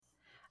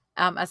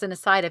As an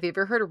aside, have you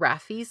ever heard of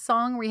Raffi's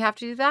song where you have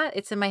to do that?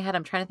 It's in my head.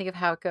 I'm trying to think of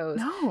how it goes.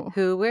 No.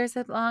 Who wears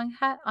a long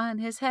hat on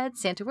his head?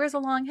 Santa wears a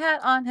long hat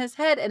on his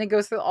head. And it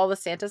goes through all the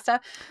Santa stuff.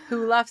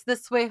 Who laughs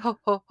this way? Ho,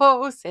 ho,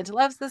 ho. Santa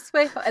laughs this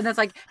way. Ho. And it's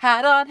like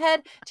hat on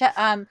head,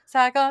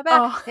 sack on back,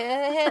 Oh,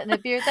 head, and a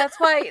beard that's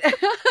white.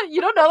 You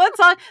don't know that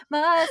song?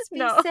 Must be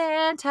no.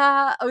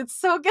 Santa. Oh, it's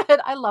so good.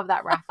 I love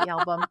that Raffi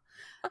album.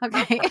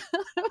 Okay.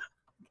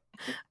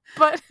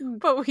 But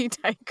we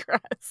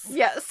digress.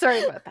 Yeah,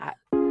 sorry about that.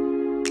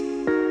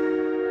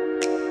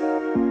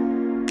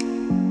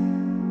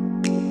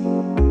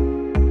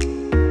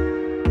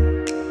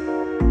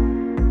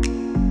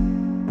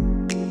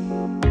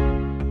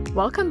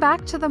 Welcome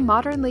back to the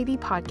Modern Lady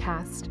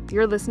Podcast.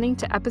 You're listening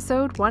to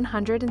episode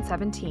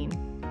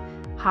 117.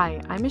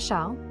 Hi, I'm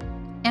Michelle.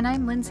 And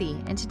I'm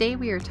Lindsay, and today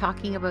we are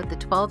talking about the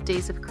 12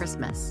 days of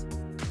Christmas.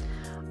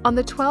 On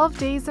the 12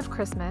 days of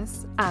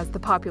Christmas, as the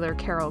popular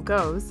carol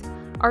goes,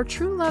 our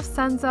true love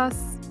sends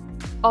us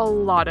a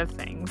lot of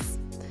things.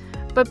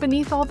 But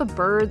beneath all the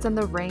birds and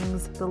the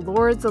rings, the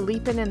lords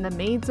a-leapin' and the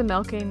maids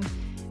a-milking,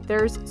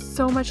 there's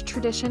so much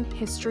tradition,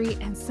 history,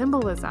 and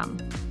symbolism.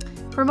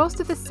 For most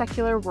of the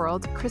secular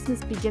world,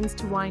 Christmas begins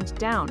to wind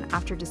down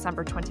after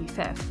December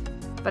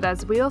 25th. But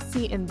as we'll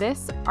see in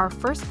this, our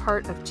first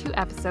part of 2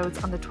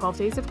 episodes on the 12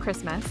 days of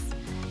Christmas,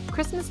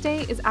 Christmas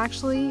Day is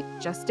actually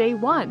just day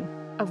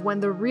 1 of when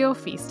the real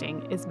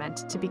feasting is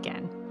meant to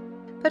begin.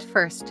 But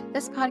first,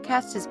 this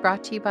podcast is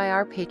brought to you by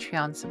our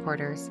Patreon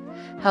supporters.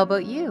 How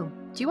about you?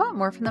 Do you want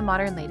more from the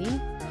Modern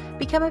Lady?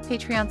 Become a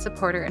Patreon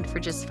supporter, and for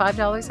just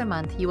 $5 a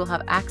month, you will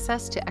have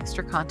access to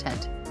extra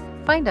content.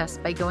 Find us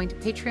by going to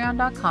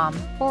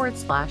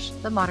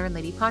patreon.com/The Modern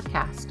Lady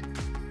Podcast.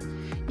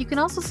 You can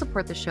also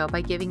support the show by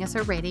giving us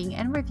a rating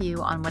and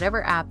review on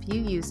whatever app you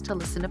use to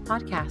listen to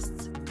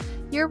podcasts.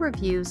 Your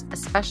reviews,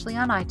 especially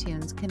on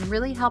iTunes, can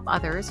really help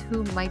others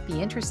who might be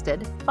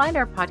interested find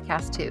our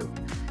podcast too.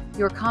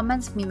 Your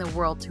comments mean the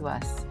world to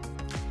us.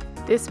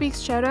 This week's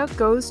shout out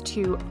goes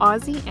to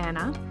Aussie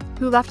Anna,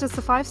 who left us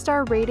a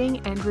 5-star rating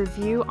and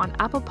review on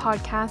Apple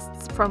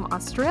Podcasts from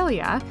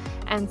Australia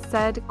and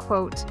said,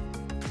 quote,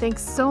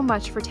 "Thanks so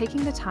much for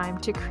taking the time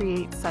to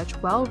create such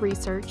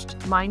well-researched,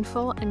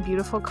 mindful, and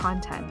beautiful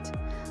content.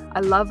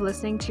 I love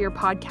listening to your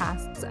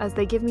podcasts as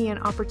they give me an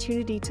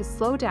opportunity to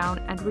slow down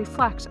and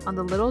reflect on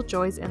the little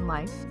joys in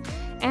life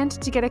and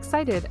to get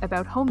excited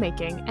about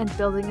homemaking and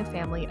building a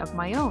family of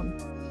my own.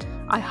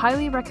 I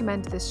highly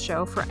recommend this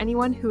show for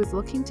anyone who is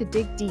looking to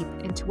dig deep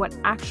into what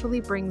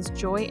actually brings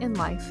joy in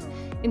life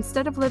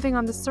instead of living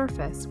on the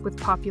surface with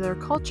popular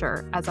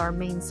culture as our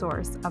main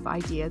source of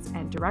ideas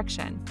and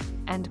direction."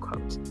 End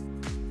quote.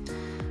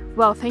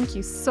 Well, thank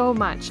you so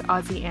much,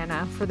 Aussie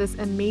Anna, for this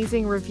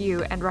amazing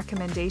review and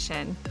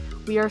recommendation.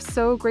 We are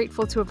so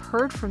grateful to have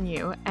heard from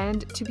you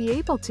and to be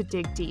able to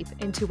dig deep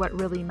into what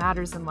really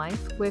matters in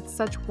life with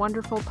such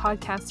wonderful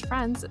podcast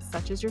friends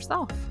such as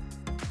yourself.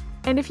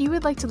 And if you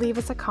would like to leave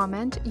us a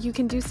comment, you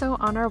can do so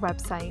on our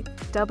website,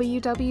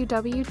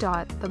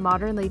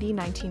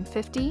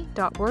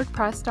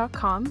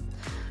 www.themodernlady1950.wordpress.com,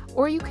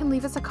 or you can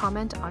leave us a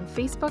comment on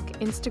Facebook,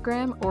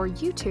 Instagram, or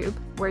YouTube,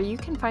 where you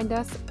can find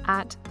us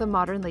at The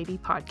Modern Lady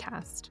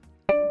Podcast.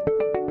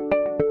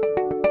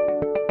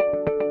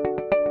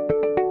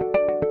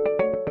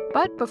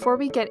 But before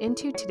we get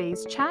into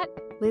today's chat,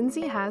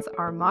 Lindsay has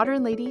our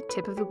Modern Lady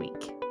Tip of the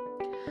Week.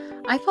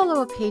 I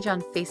follow a page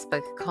on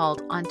Facebook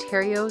called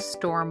Ontario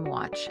Storm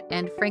Watch,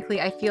 and frankly,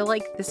 I feel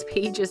like this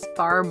page is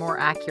far more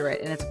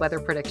accurate in its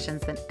weather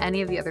predictions than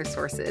any of the other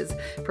sources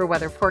for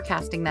weather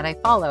forecasting that I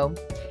follow.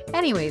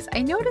 Anyways,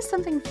 I noticed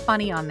something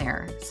funny on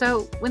there.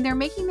 So when they're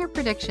making their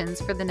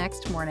predictions for the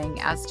next morning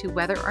as to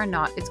whether or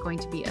not it's going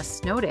to be a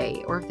snow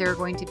day or if there are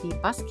going to be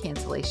bus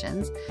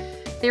cancellations,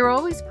 they were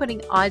always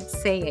putting odd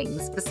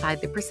sayings beside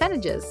the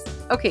percentages.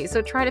 Okay,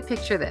 so try to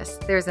picture this.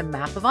 There's a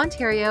map of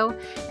Ontario,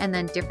 and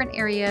then different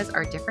areas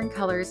are different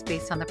colors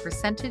based on the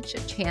percentage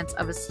chance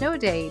of a snow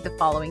day the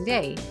following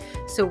day.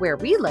 So where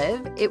we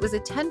live, it was a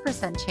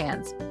 10%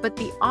 chance, but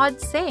the odd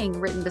saying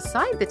written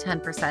beside the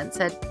 10%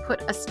 said,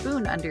 "Put a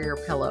spoon under your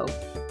pillow."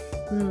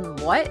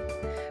 What?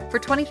 For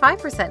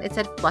 25%, it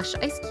said flush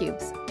ice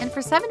cubes, and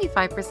for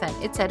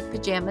 75%, it said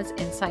pajamas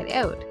inside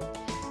out.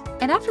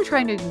 And after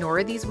trying to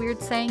ignore these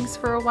weird sayings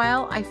for a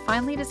while, I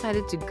finally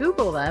decided to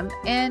Google them,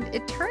 and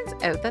it turns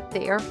out that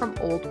they are from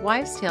old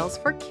wives' tales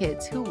for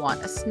kids who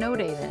want a snow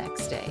day the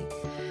next day.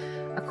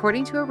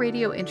 According to a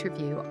radio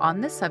interview on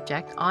the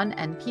subject on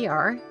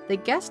NPR, the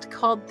guest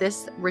called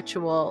this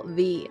ritual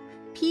the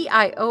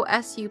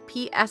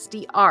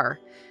PIOSUPSDR.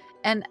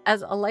 And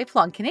as a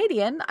lifelong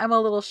Canadian, I'm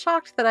a little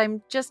shocked that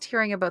I'm just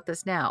hearing about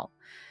this now.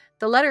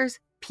 The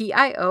letters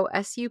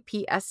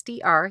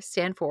PIOSUPSDR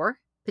stand for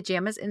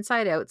Pajamas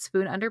Inside Out,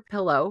 Spoon Under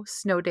Pillow,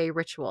 Snow Day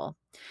Ritual.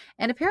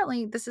 And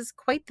apparently this is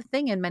quite the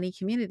thing in many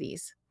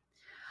communities.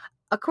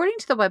 According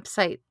to the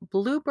website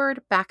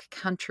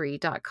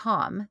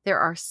bluebirdbackcountry.com, there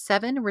are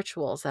 7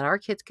 rituals that our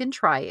kids can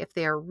try if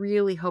they are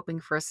really hoping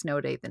for a snow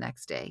day the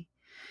next day.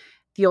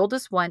 The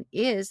oldest one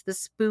is the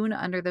spoon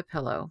under the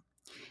pillow.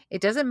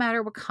 It doesn't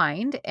matter what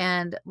kind,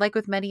 and like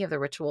with many of the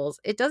rituals,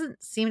 it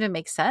doesn't seem to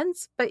make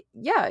sense, but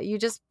yeah, you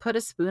just put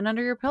a spoon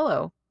under your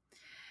pillow.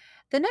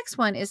 The next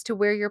one is to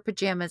wear your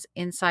pajamas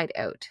inside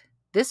out.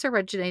 This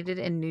originated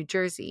in New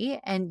Jersey,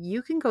 and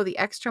you can go the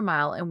extra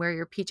mile and wear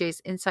your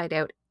PJs inside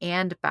out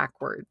and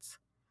backwards.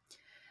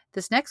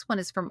 This next one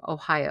is from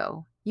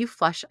Ohio. You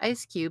flush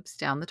ice cubes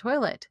down the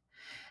toilet.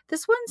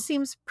 This one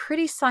seems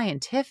pretty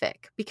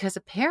scientific because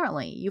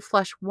apparently you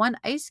flush one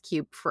ice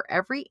cube for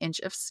every inch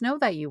of snow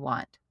that you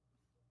want.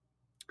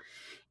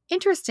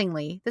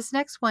 Interestingly, this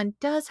next one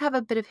does have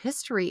a bit of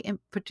history in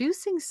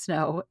producing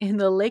snow in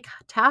the Lake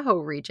Tahoe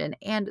region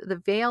and the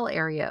Vail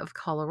area of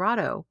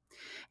Colorado.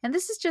 And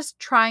this is just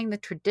trying the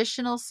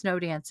traditional snow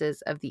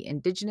dances of the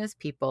indigenous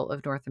people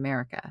of North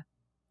America.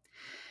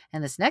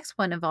 And this next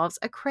one involves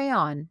a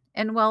crayon.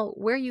 And well,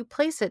 where you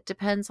place it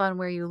depends on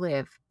where you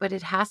live, but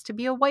it has to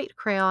be a white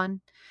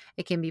crayon.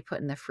 It can be put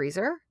in the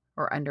freezer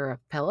or under a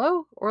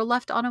pillow or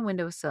left on a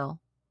windowsill.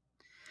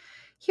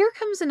 Here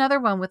comes another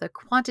one with a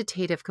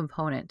quantitative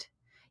component.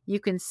 You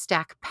can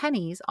stack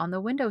pennies on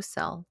the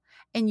windowsill,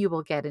 and you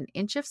will get an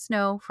inch of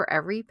snow for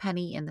every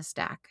penny in the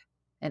stack.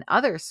 And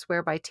others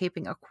swear by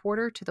taping a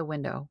quarter to the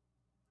window.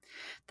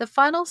 The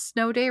final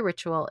snow day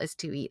ritual is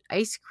to eat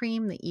ice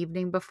cream the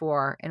evening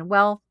before, and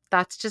well,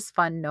 that's just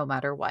fun no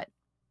matter what.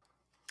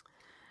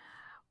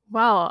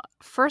 Well,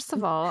 first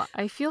of all,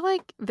 I feel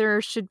like there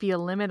should be a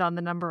limit on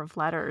the number of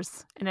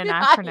letters in an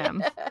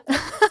acronym.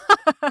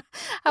 At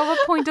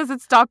what point does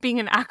it stop being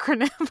an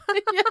acronym?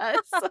 Yes.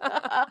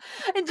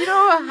 And do you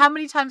know how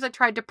many times I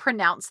tried to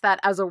pronounce that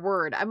as a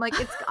word? I'm like,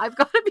 I've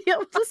got to be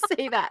able to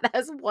say that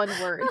as one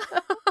word.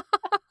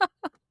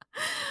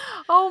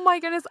 Oh my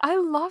goodness, I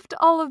loved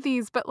all of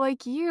these, but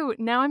like you,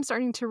 now I'm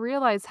starting to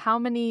realize how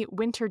many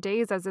winter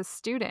days as a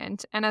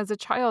student and as a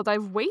child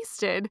I've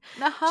wasted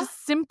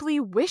just simply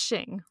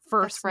wishing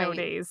for snow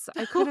days.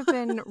 I could have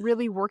been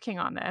really working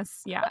on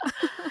this. Yeah.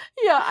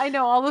 Yeah, I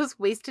know, all those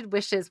wasted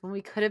wishes when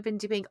we could have been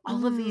doing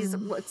all of these,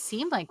 what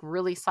seemed like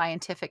really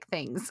scientific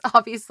things,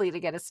 obviously, to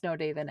get a snow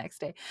day the next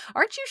day.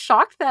 Aren't you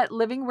shocked that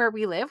living where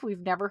we live,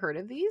 we've never heard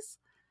of these?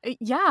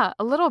 Yeah,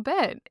 a little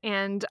bit.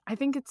 And I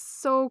think it's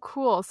so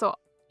cool. So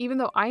even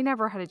though I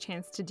never had a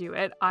chance to do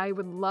it, I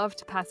would love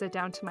to pass it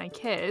down to my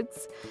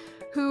kids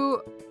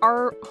who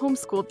are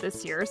homeschooled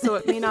this year, so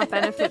it may not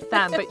benefit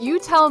them. But you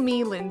tell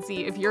me,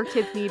 Lindsay, if your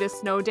kids need a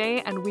snow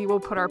day, and we will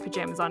put our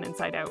pajamas on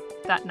inside out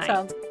that night.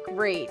 Sounds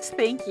great.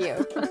 Thank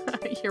you.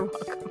 You're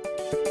welcome.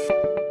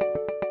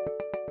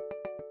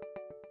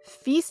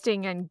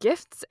 Feasting and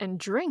gifts and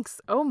drinks,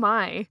 oh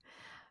my.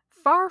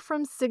 Far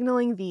from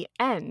signaling the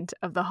end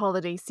of the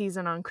holiday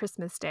season on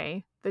Christmas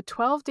Day, the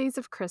 12 days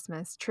of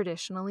Christmas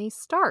traditionally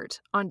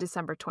start on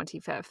December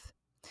 25th.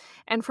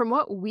 And from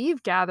what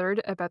we've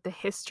gathered about the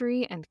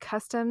history and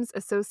customs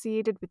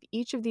associated with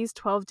each of these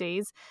 12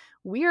 days,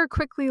 we are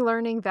quickly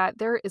learning that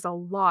there is a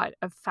lot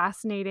of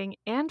fascinating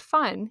and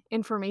fun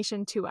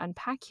information to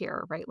unpack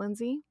here, right,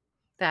 Lindsay?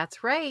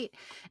 That's right.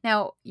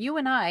 Now, you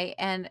and I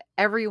and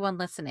everyone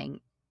listening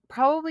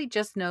probably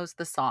just knows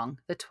the song,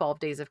 The 12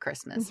 Days of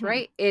Christmas,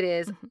 right? It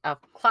is a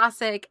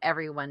classic.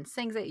 Everyone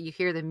sings it. You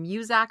hear the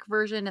Muzak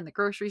version in the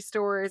grocery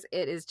stores.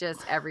 It is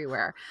just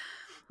everywhere.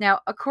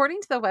 Now,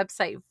 according to the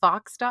website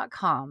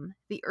Vox.com,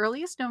 the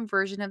earliest known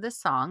version of the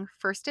song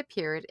first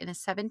appeared in a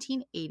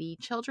 1780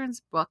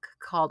 children's book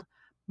called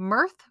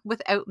Mirth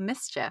Without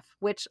Mischief,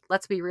 which,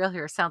 let's be real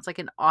here, sounds like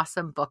an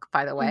awesome book,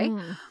 by the way.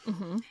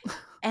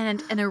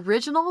 And an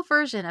original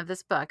version of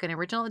this book, an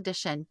original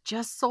edition,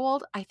 just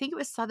sold, I think it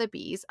was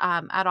Sotheby's,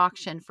 at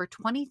auction for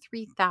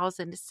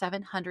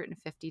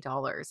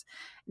 $23,750.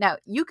 Now,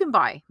 you can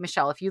buy,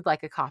 Michelle, if you'd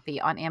like a copy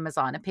on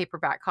Amazon, a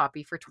paperback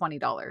copy for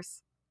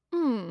 $20.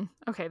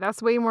 Okay,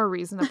 that's way more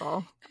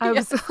reasonable. I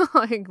was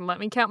like, let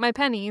me count my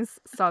pennies.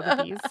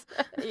 Sotheby's.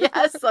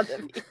 Yes,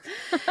 Sotheby's.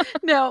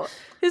 Now,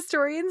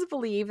 historians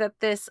believe that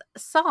this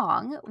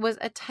song was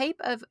a type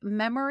of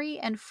memory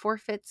and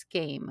forfeits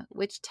game,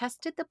 which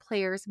tested the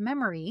player's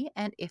memory,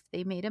 and if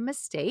they made a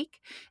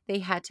mistake, they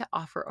had to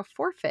offer a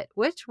forfeit,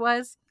 which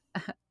was,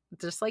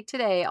 just like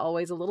today,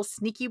 always a little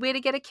sneaky way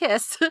to get a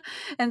kiss.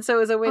 And so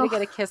it was a way to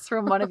get a kiss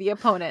from one of the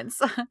opponents.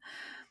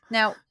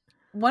 Now,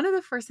 one of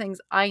the first things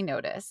I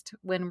noticed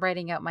when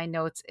writing out my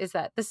notes is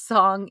that the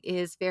song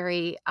is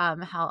very,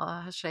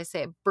 how should I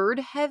say it, bird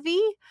heavy,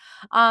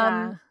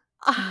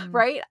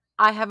 right?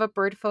 I have a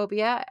bird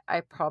phobia.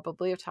 I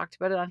probably have talked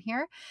about it on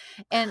here.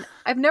 And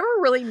I've never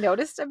really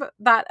noticed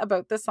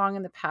about the song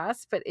in the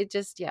past, but it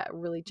just,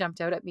 really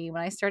jumped out at me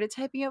when I started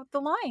typing out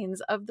the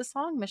lines of the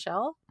song,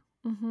 Michelle.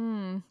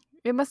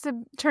 It must have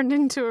turned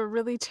into a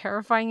really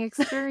terrifying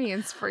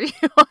experience for you.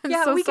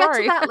 We get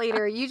to that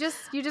later. You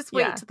just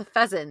wait to the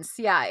pheasants.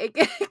 Yeah, it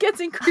gets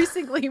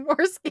increasingly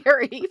more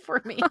scary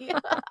for me.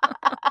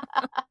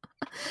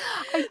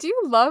 I do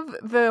love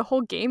the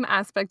whole game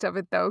aspect of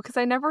it, though, because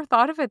I never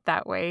thought of it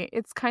that way.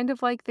 It's kind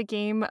of like the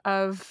game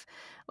of,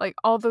 like,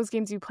 all those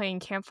games you play in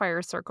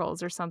campfire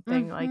circles or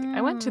something. Like,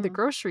 I went to the Mm-hmm.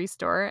 grocery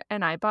store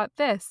and I bought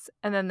this,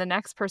 and then the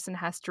next person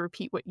has to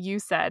repeat what you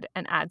said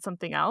and add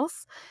something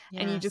else,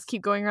 and you just Yes.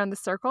 keep going around the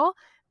circle.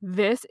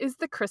 This is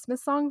the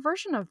Christmas song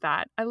version of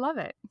that. I love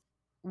it.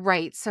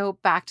 Right. So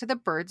back to the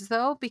birds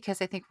though,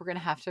 because I think we're going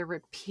to have to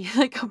repeat,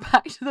 like go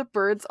back to the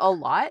birds a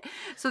lot.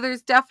 So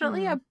there's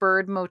definitely a Mm.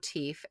 bird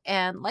motif.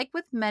 And like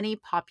with many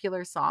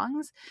popular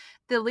songs,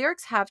 the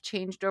lyrics have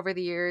changed over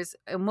the years.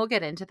 And we'll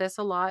get into this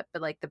a lot,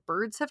 but like the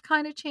birds have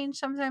kind of changed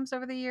sometimes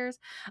over the years.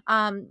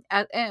 And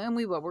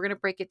we will. We're going to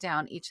break it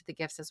down, each of the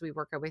gifts, as we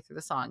work our way through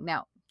the song.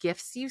 Now,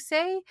 gifts, you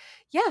say?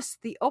 Yes,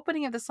 the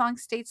opening of the song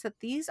states that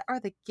these are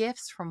the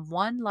gifts from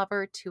one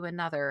lover to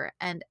another.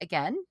 And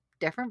again,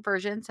 different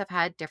versions have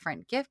had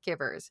different gift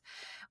givers,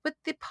 with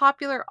the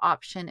popular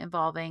option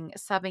involving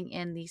subbing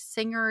in the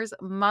singer's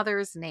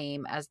mother's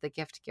name as the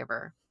gift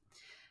giver.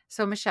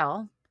 So,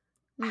 Michelle,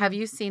 have Mm.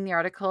 you seen the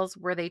articles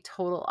where they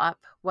total up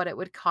what it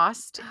would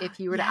cost if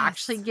you were to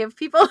actually Yes. give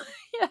people?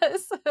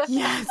 Yes.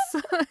 Yes.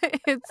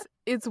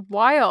 It's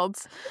wild.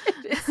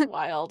 It is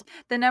wild.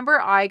 The number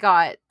I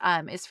got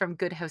is from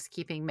Good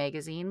Housekeeping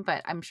magazine,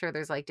 but I'm sure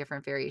there's like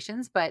different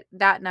variations. But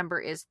that number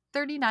is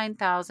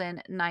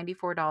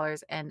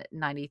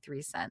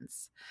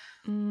 $39,094.93.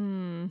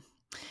 Mm.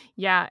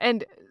 Yeah,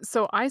 and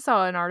so I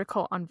saw an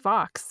article on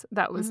Vox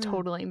that was Mm.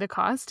 totaling the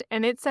cost,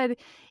 and it said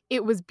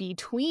it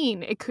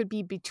could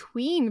be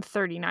between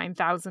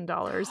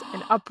 $39,000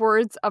 and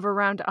upwards of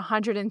around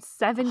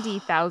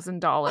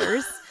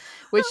 $170,000,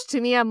 which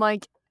to me, I'm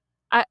like,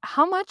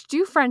 how much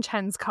do French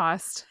hens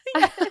cost?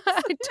 Yes.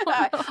 I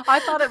don't know. I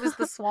thought it was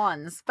the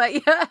swans,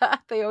 but yeah,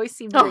 they always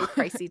seem very Oh,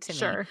 pricey to me.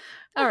 sure.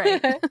 All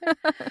right.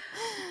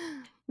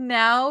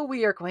 Now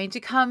we are going to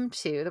come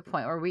to the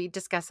point where we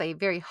discuss a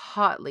very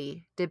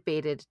hotly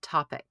debated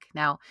topic.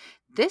 Now,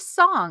 this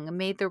song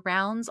made the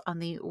rounds on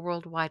the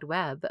World Wide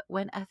Web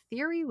when a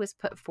theory was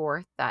put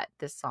forth that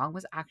this song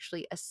was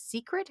actually a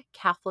secret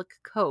Catholic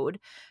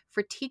code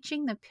for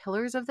teaching the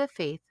pillars of the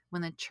faith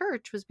when the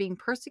church was being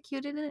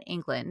persecuted in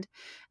England,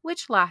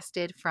 which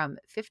lasted from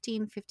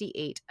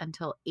 1558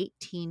 until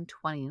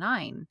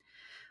 1829.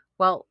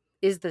 Well,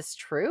 is this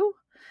true?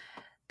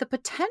 The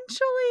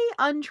potentially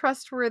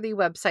untrustworthy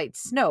website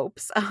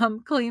Snopes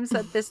claims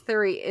that this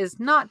theory is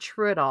not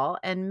true at all,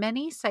 and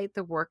many cite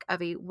the work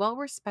of a well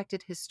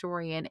respected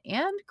historian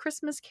and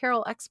Christmas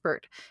Carol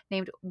expert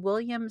named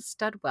William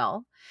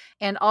Studwell.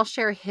 And I'll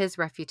share his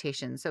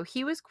refutation. So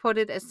he was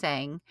quoted as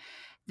saying,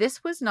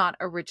 "This was not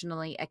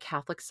originally a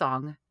Catholic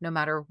song, no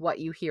matter what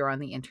you hear on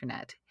the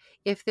internet.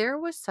 If there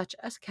was such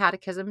a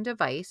catechism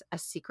device, a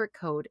secret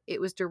code,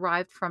 it was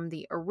derived from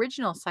the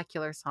original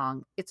secular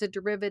song. It's a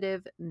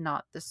derivative,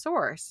 not the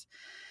source."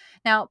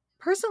 Now,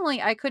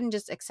 personally, I couldn't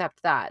just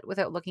accept that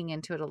without looking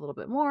into it a little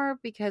bit more,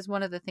 because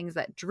one of the things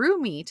that drew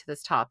me to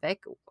this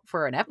topic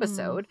for an Mm.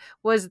 episode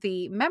was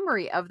the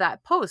memory of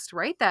that post,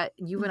 right? That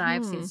you and I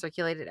have seen Mhm.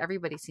 circulated.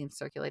 Everybody seems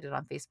circulated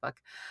on Facebook.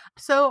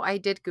 So I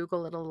did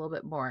Google it a little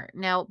bit more.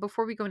 Now,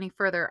 before we go any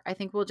further, I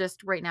think we'll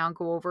just right now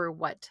go over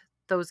what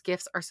those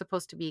gifts are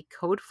supposed to be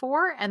code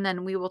for, and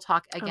then we will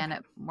talk again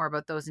Okay. more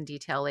about those in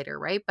detail later,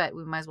 right? But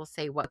we might as well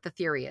say what the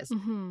theory is.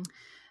 Mhm.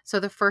 So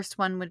the first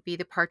one would be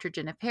the partridge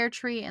in a pear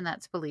tree, and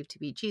that's believed to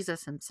be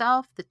Jesus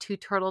himself. The two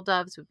turtle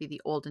doves would be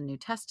the Old and New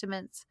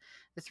Testaments.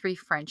 The three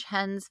French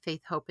hens,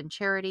 faith, hope, and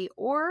charity,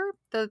 or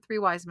the three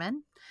wise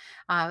men.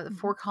 The Mhm.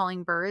 four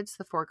calling birds,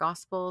 the four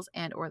gospels,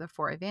 and or the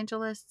four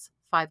evangelists.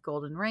 Five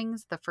golden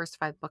rings, the first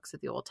five books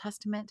of the Old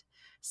Testament.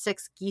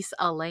 Six geese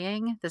a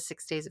laying, the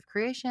 6 days of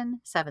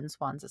creation. Seven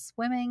swans a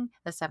swimming,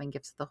 the seven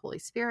gifts of the Holy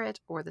Spirit,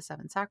 or the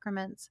seven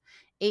sacraments.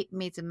 Eight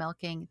maids a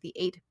milking, the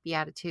eight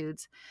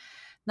beatitudes.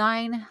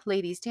 9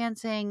 ladies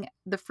dancing,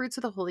 the fruits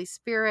of the Holy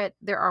Spirit.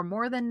 There are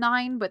more than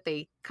 9, but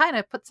they kind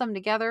of put some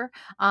together.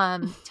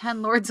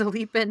 10 lords a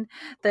leaping,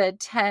 the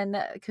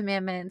 10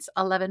 commandments,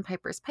 11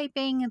 pipers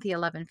piping, the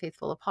 11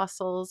 faithful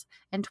apostles,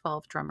 and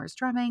 12 drummers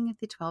drumming,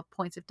 the 12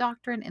 points of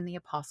doctrine in the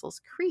Apostles'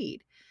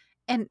 Creed.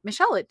 And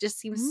Michelle, it just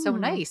seems so Mm.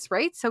 nice,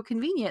 right? So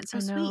convenient, so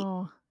I sweet.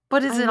 know.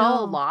 But is I it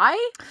all a know.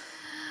 lie?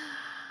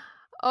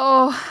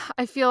 Oh,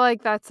 I feel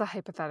like that's a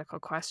hypothetical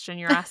question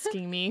you're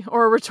asking me,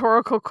 or a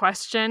rhetorical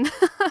question.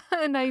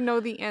 And I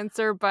know the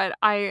answer, but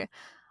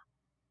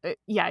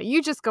yeah,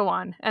 you just go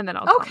on and then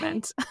I'll Okay.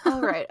 comment.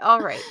 All right.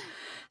 All right.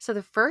 So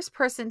the first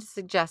person to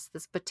suggest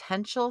this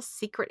potential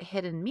secret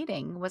hidden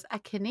meeting was a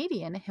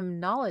Canadian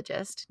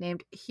hymnologist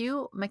named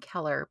Hugh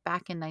McKellar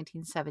back in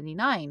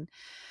 1979.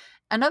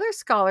 Another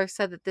scholar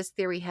said that this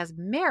theory has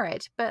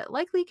merit, but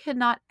likely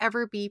cannot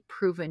ever be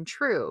proven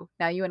true.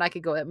 Now, you and I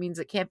could go, that means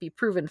it can't be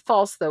proven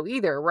false, though,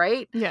 either,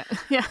 right? Yeah.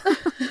 Yeah.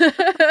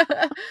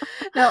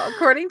 Now,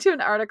 according to an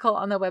article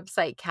on the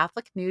website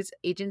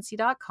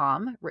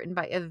CatholicNewsAgency.com, written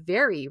by a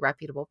very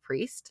reputable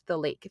priest, the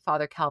late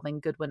Father Calvin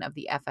Goodwin of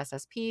the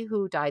FSSP,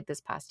 who died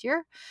this past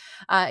year,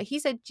 he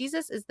said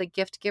Jesus is the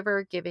gift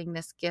giver, giving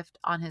this gift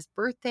on his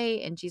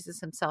birthday, and Jesus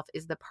himself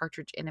is the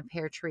partridge in a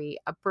pear tree,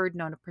 a bird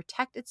known to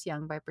protect its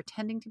young by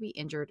pretending to be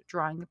injured,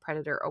 drawing the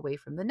predator away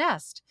from the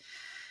nest.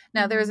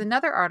 Now, there is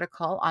another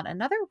article on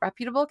another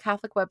reputable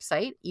Catholic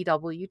website,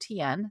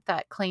 EWTN,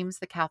 that claims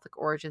the Catholic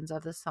origins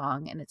of the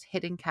song and its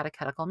hidden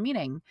catechetical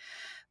meaning.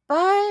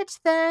 But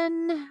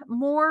then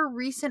more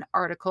recent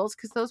articles,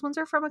 because those ones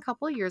are from a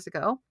couple of years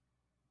ago,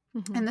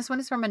 and this one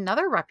is from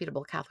another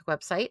reputable Catholic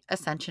website,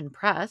 Ascension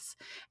Press.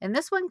 And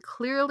this one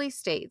clearly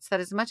states that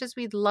as much as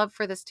we'd love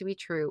for this to be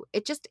true,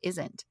 it just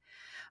isn't.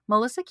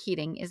 Melissa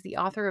Keating is the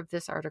author of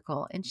this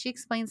article, and she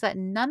explains that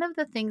none of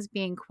the things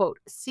being, quote,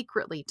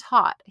 secretly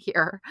taught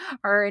here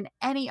are in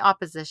any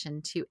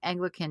opposition to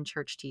Anglican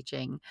church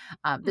teaching,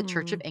 the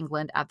Church of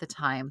England at the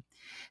time.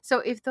 So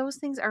if those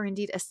things are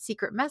indeed a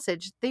secret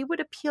message, they would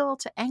appeal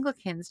to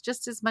Anglicans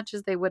just as much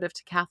as they would have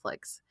to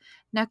Catholics.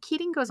 Now,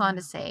 Keating goes on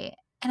to say,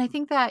 and I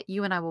think that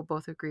you and I will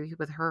both agree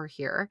with her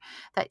here,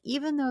 that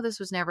even though this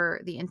was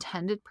never the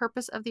intended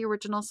purpose of the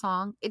original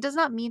song, it does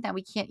not mean that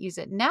we can't use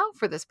it now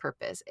for this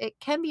purpose. It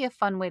can be a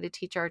fun way to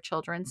teach our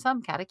children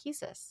some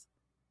catechesis.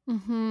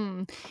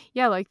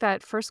 Yeah, like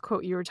that first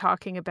quote you were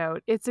talking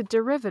about, it's a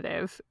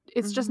derivative.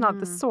 It's just not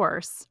the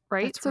source,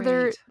 right? That's So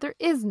right. there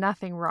is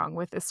nothing wrong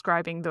with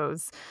ascribing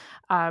those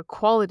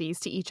qualities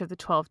to each of the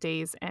 12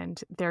 days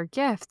and their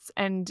gifts.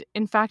 And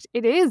in fact,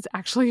 it is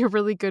actually a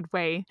really good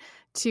way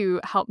to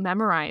help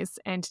memorize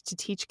and to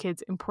teach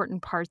kids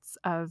important parts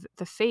of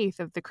the faith,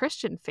 of the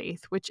Christian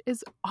faith, which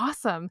is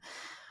awesome.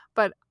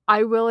 But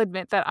I will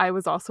admit that I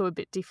was also a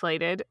bit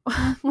deflated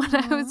when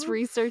I was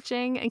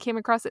researching and came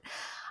across it.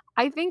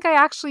 I think I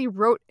actually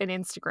wrote an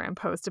Instagram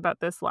post about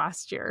this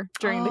last year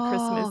during the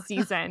Christmas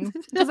season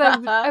because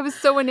I was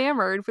so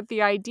enamored with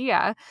the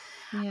idea.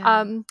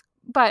 Yeah.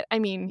 But I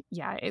mean,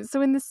 yeah.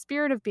 So in the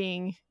spirit of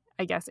being,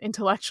 I guess,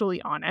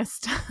 intellectually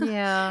honest,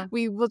 Yeah.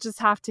 we will just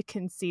have to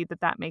concede that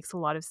that makes a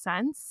lot of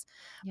sense.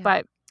 Yeah.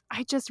 But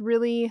I just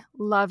really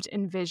loved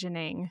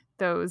envisioning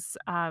those,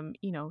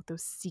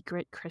 those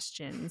secret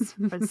Christians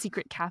or the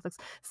secret Catholics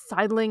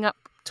sidling up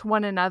to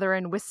one another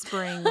and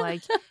whispering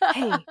like,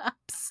 "Hey,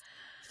 psst,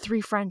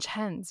 3 French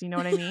hens." You know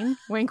what I mean?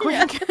 Wink,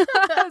 wink.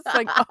 It's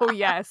like, oh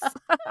yes.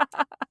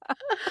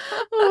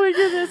 Oh my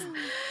goodness.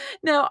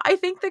 No, I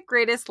think the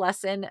greatest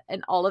lesson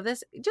in all of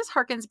this just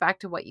harkens back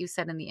to what you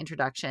said in the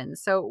introduction.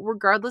 So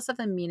regardless of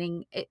the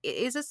meaning, it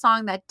is a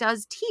song that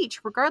does teach,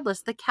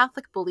 regardless, the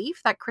Catholic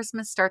belief that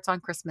Christmas starts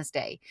on Christmas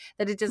Day,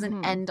 that it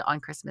doesn't end on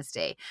Christmas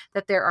Day,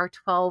 that there are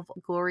 12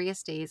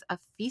 glorious days of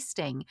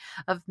feasting,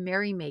 of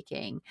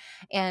merrymaking.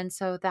 And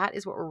so that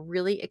is what we're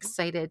really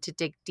excited to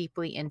dig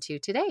deeply into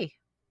today.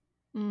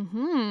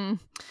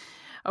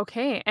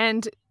 Okay.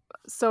 And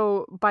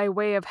so by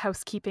way of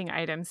housekeeping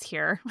items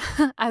here,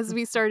 as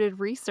we started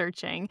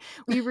researching,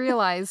 we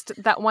realized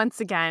that once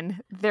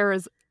again, there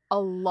is a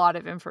lot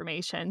of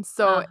information.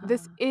 So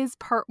this is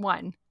part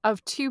 1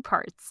 of 2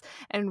 parts,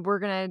 and we're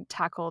going to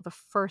tackle the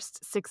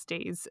first 6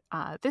 days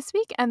this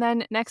week. And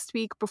then next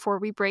week, before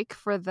we break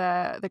for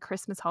the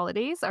Christmas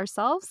holidays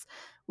ourselves,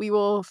 we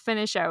will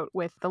finish out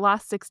with the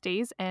last 6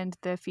 days and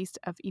the Feast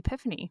of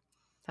Epiphany.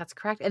 That's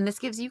correct. And this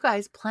gives you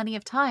guys plenty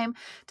of time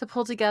to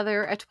pull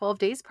together a 12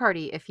 days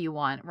party if you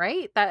want,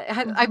 right?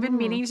 I've been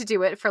meaning to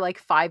do it for like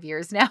 5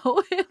 years now.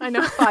 I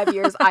know. For 5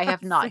 years, I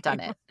have not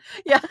done it.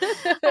 Yeah.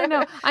 I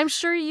know. I'm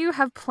sure you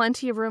have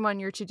plenty of room on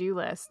your to-do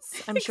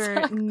lists. I'm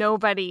sure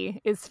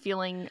nobody is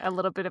feeling a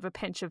little bit of a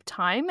pinch of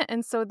time.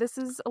 And so this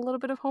is a little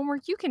bit of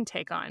homework you can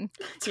take on.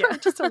 Yeah,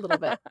 just a little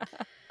bit.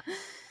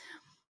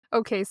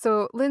 Okay,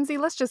 so Lindsay,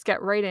 let's just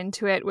get right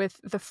into it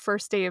with the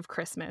first day of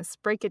Christmas.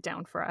 Break it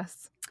down for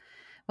us.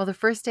 Well, the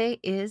first day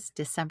is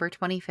December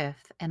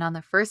 25th, and on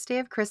the first day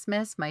of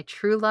Christmas, my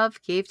true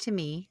love gave to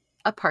me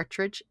a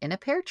partridge in a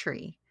pear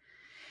tree.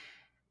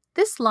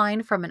 This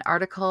line from an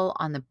article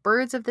on the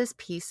birds of this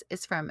piece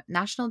is from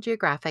National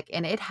Geographic,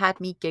 and it had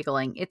me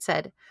giggling. It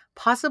said,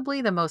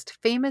 possibly the most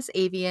famous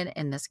avian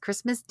in this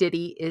Christmas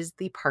ditty is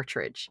the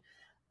partridge.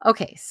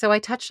 Okay, so I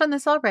touched on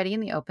this already in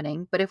the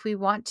opening, but if we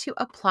want to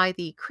apply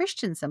the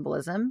Christian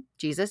symbolism,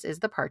 Jesus is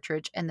the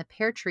partridge and the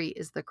pear tree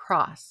is the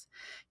cross.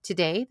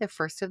 Today, the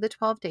first of the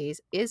 12 days,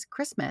 is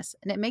Christmas,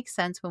 and it makes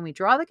sense when we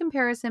draw the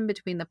comparison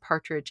between the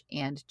partridge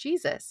and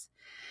Jesus.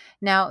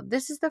 Now,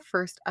 this is the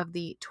first of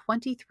the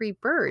 23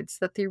 birds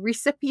that the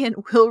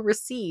recipient will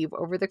receive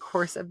over the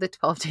course of the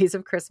 12 days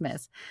of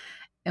Christmas.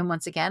 And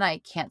once again, I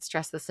can't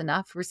stress this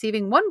enough,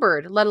 receiving one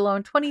bird, let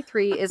alone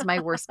 23, is my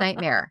worst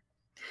nightmare.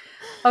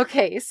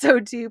 Okay, so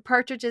do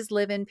partridges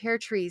live in pear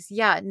trees?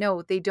 Yeah,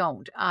 no, they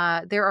don't.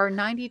 There are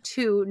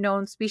 92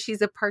 known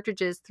species of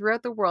partridges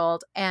throughout the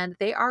world, and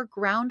they are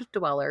ground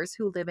dwellers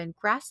who live in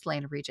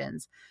grassland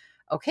regions.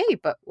 Okay,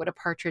 but would a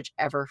partridge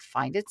ever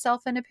find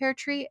itself in a pear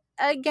tree?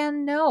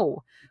 Again,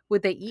 no.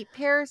 Would they eat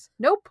pears?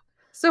 Nope.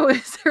 So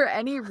is there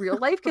any real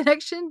life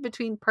connection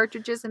between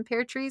partridges and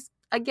pear trees?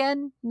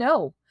 Again,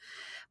 no.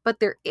 But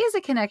there is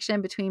a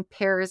connection between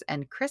pears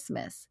and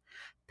Christmas.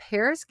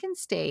 Pears can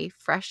stay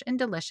fresh and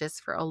delicious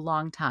for a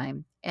long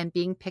time, and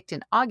being picked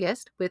in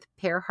August, with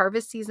pear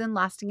harvest season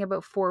lasting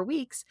about 4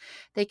 weeks,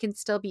 they can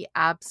still be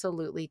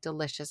absolutely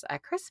delicious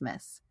at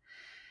Christmas.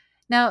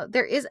 Now,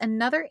 there is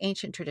another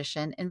ancient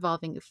tradition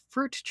involving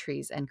fruit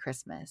trees and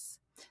Christmas.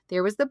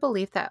 There was the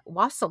belief that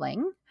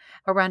wassailing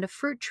around a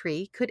fruit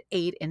tree could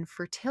aid in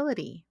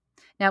fertility.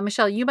 Now,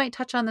 Michelle, you might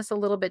touch on this a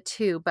little bit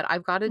too, but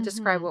I've got to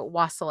describe Mm-hmm. what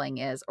wassailing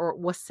is, or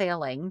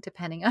wassailing,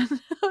 depending on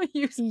how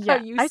Yeah,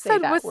 you I say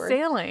said that was word.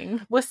 sailing,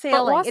 but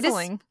Wassailing. It is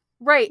wassailing.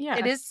 right. It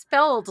Yeah. is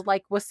spelled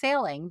like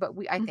wassailing, but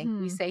I think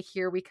we Mm-hmm. say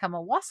here we come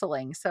a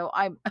wassailing. So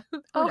I'm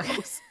who Okay.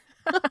 knows?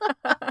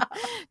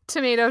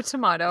 Tomato,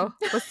 tomato.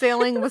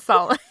 Wassailing,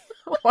 wassailing.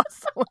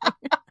 Wassailing.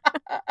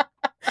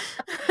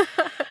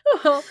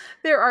 Well,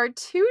 there are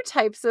two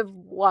types of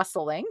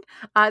wassailing.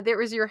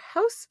 There is your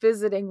house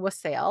visiting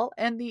wassail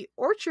and the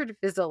orchard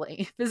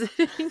visiting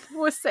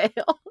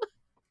wassail.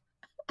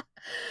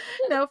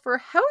 Now, for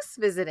house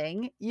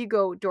visiting, you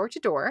go door to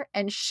door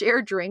and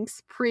share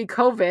drinks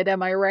pre-COVID,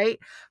 am I right,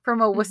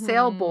 from a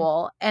wassail Mm-hmm.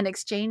 bowl and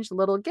exchange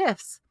little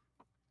gifts.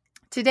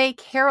 Today,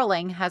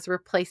 caroling has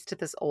replaced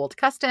this old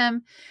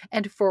custom,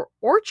 and for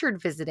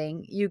orchard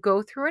visiting, you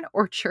go through an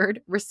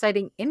orchard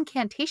reciting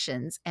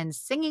incantations and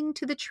singing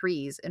to the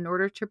trees in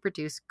order to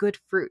produce good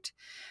fruit.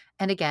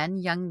 And again,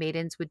 young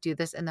maidens would do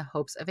this in the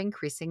hopes of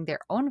increasing their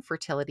own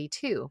fertility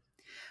too.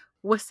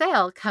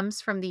 Wassail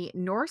comes from the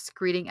Norse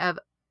greeting of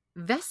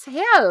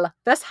Vesheil,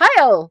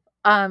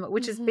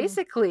 which is Mm-hmm.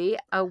 basically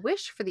a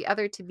wish for the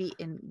other to be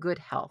in good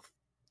health.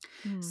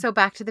 Mm. So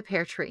back to the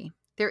pear tree.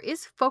 There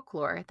is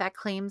folklore that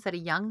claims that a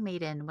young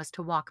maiden was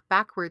to walk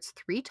backwards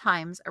 3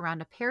 times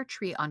around a pear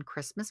tree on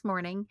Christmas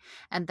morning,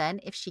 and then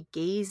if she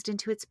gazed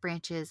into its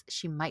branches,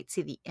 she might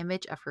see the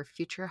image of her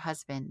future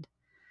husband.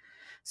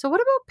 So,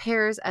 what about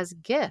pears as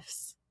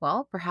gifts?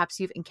 Well, perhaps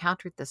you've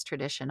encountered this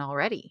tradition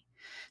already.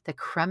 The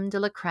creme de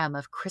la creme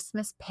of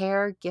Christmas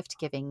pear gift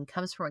giving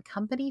comes from a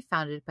company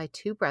founded by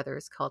two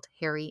brothers called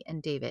Harry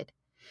and David.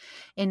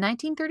 In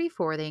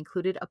 1934, they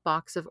included a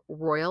box of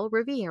Royal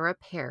Riviera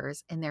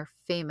pears in their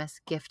famous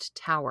gift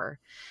tower.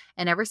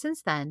 And ever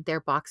since then, their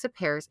box of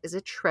pears is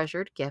a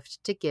treasured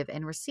gift to give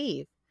and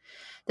receive.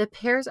 The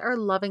pears are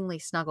lovingly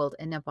snuggled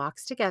in a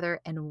box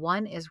together, and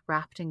one is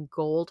wrapped in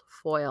gold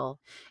foil,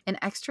 an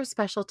extra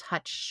special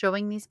touch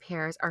showing these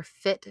pears are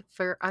fit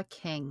for a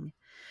king.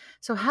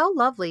 So, how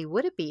lovely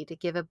would it be to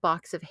give a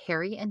box of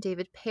Harry and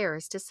David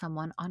pears to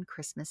someone on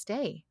Christmas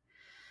Day?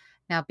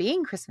 Now,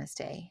 being Christmas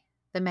Day,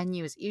 the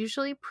menu is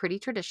usually pretty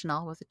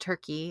traditional, with a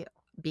turkey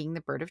being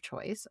the bird of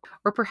choice,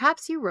 or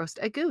perhaps you roast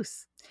a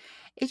goose.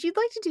 If you'd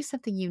like to do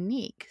something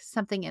unique,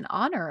 something in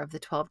honor of the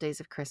 12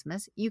 days of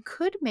Christmas, you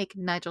could make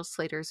Nigel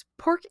Slater's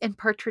pork and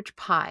partridge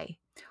pie.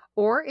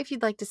 Or if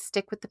you'd like to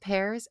stick with the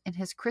pears, in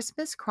his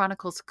Christmas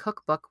Chronicles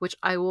cookbook, which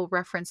I will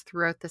reference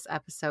throughout this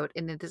episode,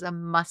 and it is a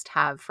must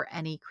have for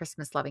any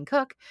Christmas loving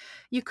cook,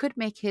 you could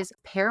make his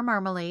pear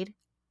marmalade,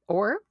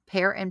 or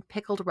pear and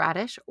pickled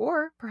radish,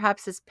 or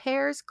perhaps his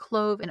pears,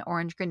 clove, and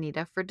orange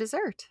granita for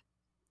dessert.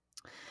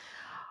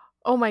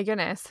 Oh my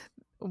goodness.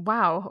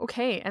 Wow.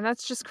 Okay. And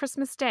that's just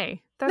Christmas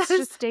Day. That That's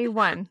is just day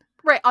one.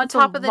 right on That's a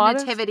top of the lot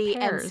of Nativity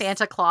and pears.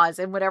 Santa Claus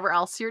and whatever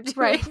else you're doing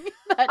Right.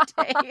 that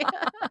day.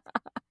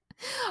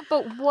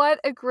 But what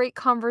a great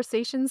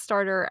conversation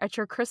starter at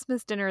your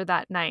Christmas dinner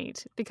that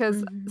night,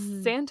 because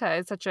Mhm. Santa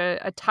is such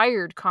a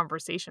tired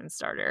conversation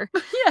starter.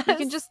 You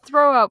can Yes. just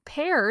throw out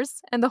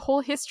pears and the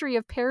whole history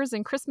of pears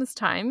in Christmas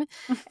time,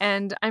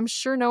 and I'm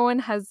sure no one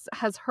has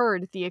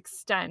heard the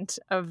extent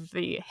of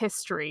the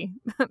history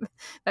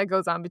that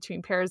goes on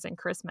between pears and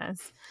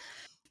Christmas.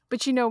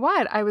 But you know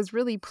what? I was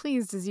really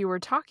pleased as you were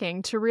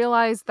talking to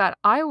realize that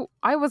I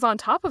was on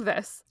top of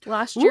this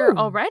last year Ooh.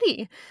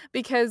 already,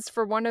 because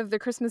for one of the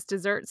Christmas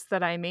desserts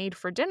that I made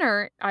for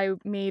dinner, I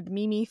made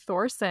Mimi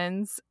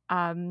Thorson's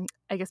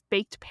I guess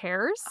baked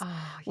pears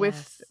Oh, with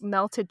yes.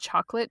 melted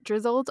chocolate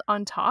drizzled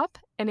on top,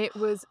 and it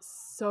was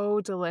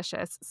so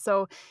delicious.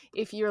 So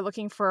if you're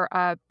looking for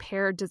a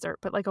pear dessert,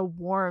 but like a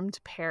warmed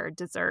pear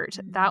dessert,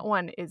 that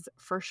one is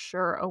for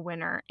sure a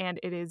winner, and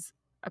it is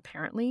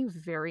apparently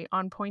very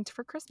on point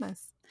for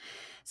Christmas.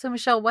 So,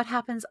 Michelle, what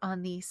happens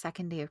on the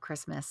second day of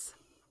Christmas?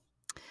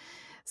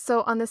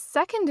 So on the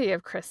second day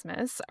of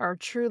Christmas, our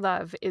true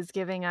love is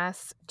giving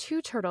us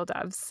 2 turtle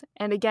doves.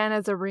 And again,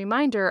 as a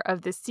reminder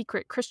of the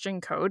secret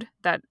Christian code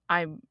that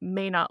I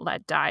may not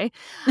let die,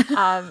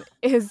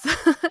 is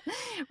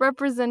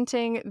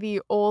representing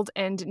the Old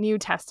and New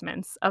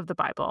Testaments of the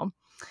Bible.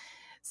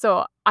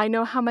 So I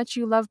know how much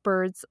you love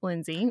birds,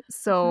 Lindsay.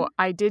 So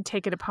I did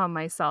take it upon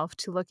myself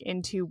to look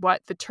into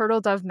what the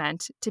turtle dove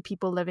meant to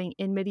people living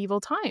in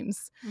medieval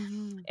times.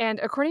 Mm-hmm. And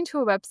according to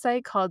a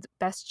website called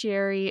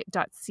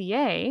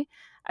bestiary.ca,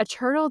 a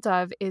turtle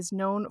dove is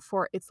known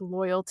for its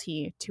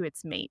loyalty to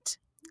its mate.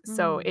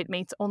 So it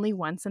mates only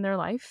once in their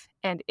life.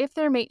 And if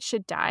their mate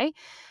should die,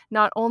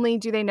 not only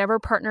do they never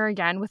partner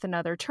again with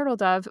another turtle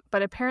dove,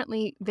 but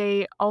apparently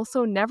they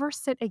also never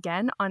sit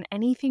again on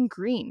anything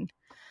green.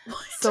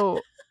 What?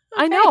 So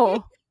I Okay.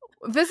 know.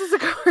 This is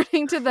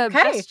according to the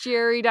Okay.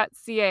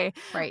 bestiary.ca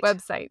Right.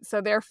 website.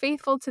 So they're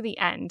faithful to the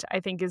end,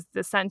 I think is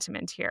the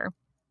sentiment here.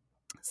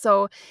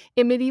 So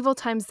in medieval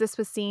times, this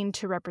was seen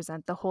to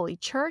represent the Holy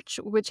Church,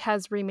 which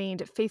has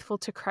remained faithful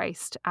to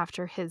Christ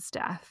after his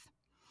death.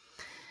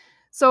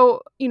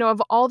 So,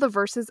 of all the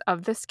verses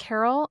of this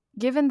carol,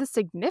 given the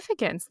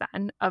significance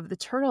then of the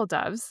turtle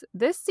doves,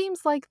 this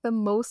seems like the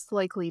most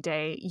likely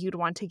day you'd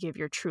want to give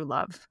your true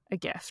love a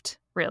gift,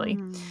 really.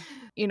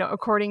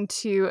 According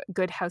to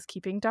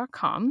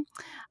goodhousekeeping.com,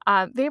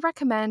 they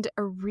recommend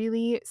a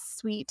really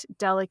sweet,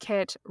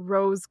 delicate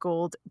rose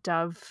gold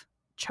dove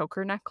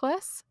choker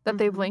necklace that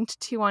they've linked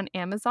to on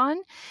Amazon.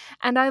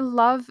 And I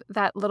love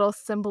that little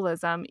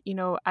symbolism,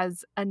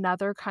 as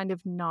another kind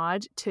of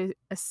nod to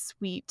a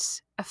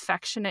sweet,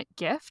 affectionate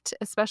gift,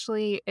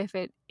 especially if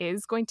it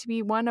is going to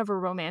be one of a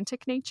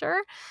romantic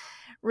nature,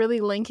 really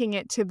linking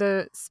it to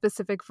the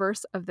specific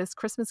verse of this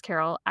Christmas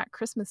carol at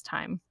Christmas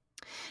time.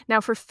 Now,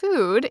 for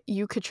food,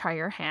 you could try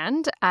your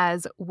hand,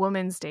 as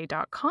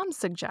womansday.com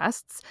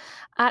suggests,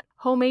 at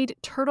homemade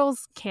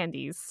turtles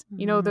candies.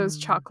 Those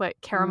chocolate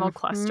caramel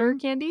cluster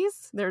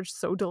candies? They're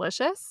so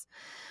delicious.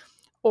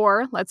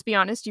 Or, let's be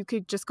honest, you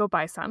could just go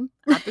buy some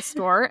at the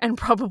store and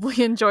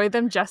probably enjoy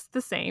them just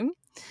the same.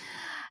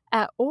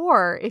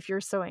 Or, if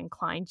you're so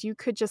inclined, you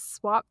could just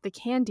swap the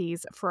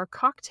candies for a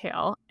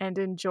cocktail and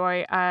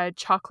enjoy a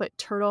chocolate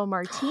turtle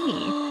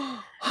martini.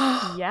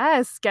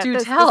 Yes, get Do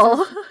this.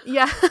 tell.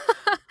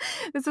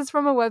 This is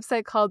from a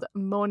website called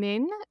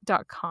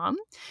monin.com,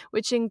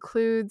 which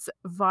includes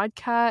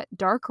vodka,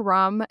 dark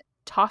rum,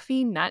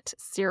 toffee nut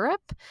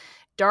syrup,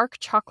 dark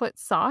chocolate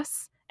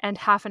sauce, and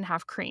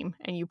half cream.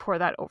 And you pour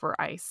that over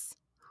ice.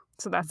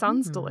 So that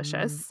sounds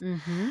delicious.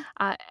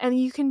 And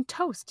you can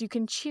toast, you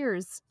can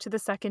cheers to the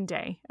second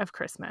day of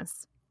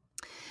Christmas.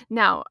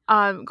 Now,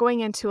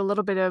 going into a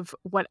little bit of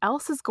what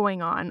else is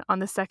going on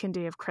the second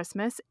day of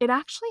Christmas, it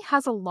actually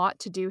has a lot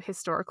to do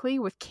historically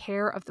with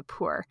care of the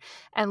poor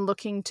and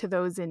looking to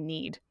those in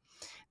need.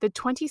 The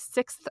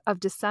 26th of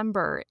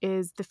December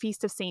is the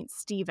feast of St.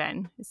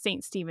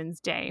 Stephen's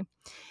Day,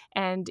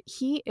 and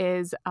he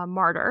is a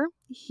martyr.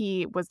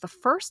 He was the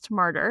first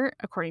martyr,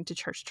 according to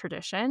church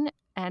tradition,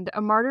 and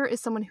a martyr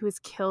is someone who is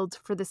killed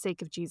for the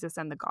sake of Jesus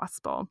and the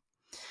gospel.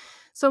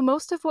 So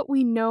most of what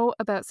we know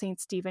about St.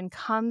 Stephen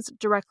comes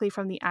directly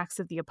from the Acts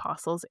of the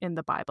Apostles in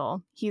the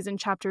Bible. He's in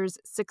chapters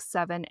 6,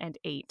 7, and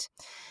 8.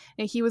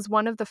 And he was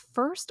one of the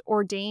first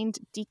ordained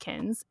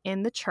deacons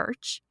in the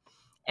church.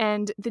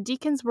 And the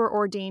deacons were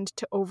ordained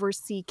to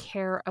oversee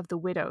care of the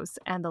widows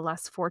and the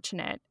less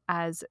fortunate,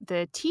 as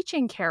the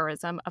teaching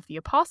charism of the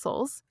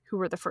apostles, who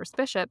were the first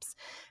bishops,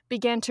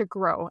 began to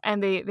grow.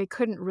 And they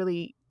couldn't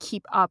really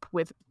keep up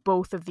with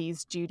both of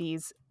these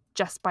duties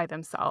just by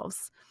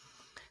themselves.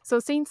 So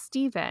St.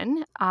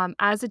 Stephen,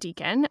 as a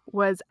deacon,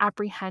 was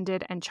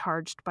apprehended and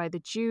charged by the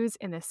Jews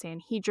in the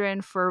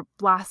Sanhedrin for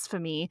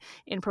blasphemy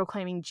in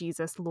proclaiming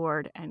Jesus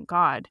Lord and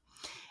God.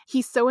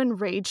 He so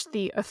enraged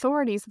the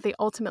authorities that they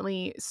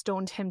ultimately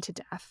stoned him to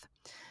death.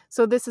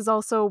 So this is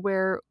also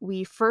where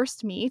we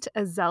first meet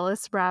a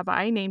zealous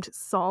rabbi named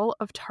Saul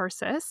of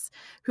Tarsus,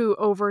 who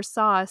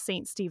oversaw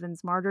St.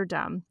 Stephen's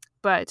martyrdom,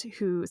 but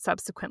who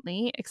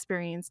subsequently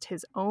experienced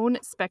his own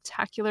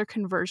spectacular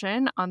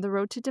conversion on the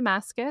road to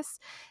Damascus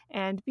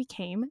and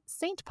became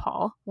St.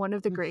 Paul, one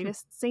of the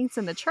greatest saints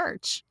in the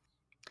church.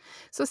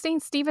 So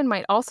St. Stephen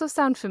might also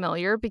sound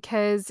familiar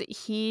because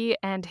he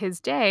and his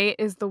day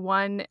is the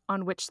one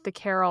on which the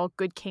carol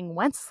Good King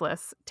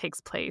Wenceslas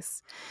takes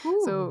place.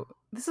 Ooh, so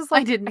this is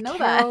like I didn't know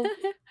carol.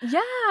 that.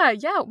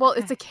 Yeah. Well,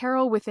 Okay. It's a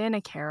carol within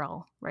a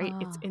carol, right?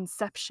 It's Oh.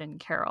 Inception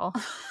carol.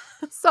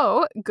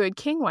 So, Good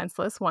King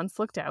Wenceslas once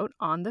looked out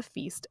on the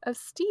feast of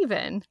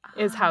Stephen,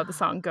 is how the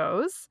song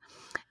goes.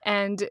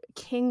 And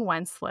King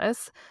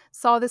Wenceslas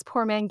saw this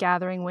poor man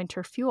gathering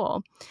winter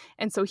fuel.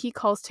 And so he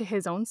calls to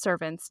his own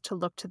servants to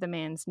look to the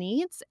man's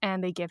needs,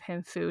 and they give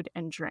him food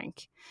and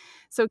drink.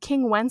 So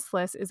King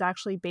Wenceslas is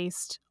actually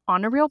based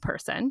on a real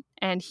person,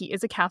 and he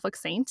is a Catholic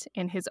saint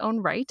in his own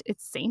right.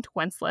 It's Saint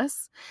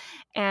Wenceslas.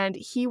 And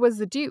he was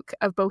the Duke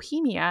of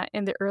Bohemia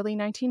in the early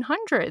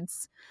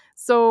 1900s.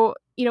 So,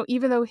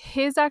 even though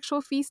his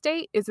actual feast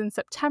date is in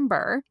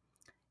September,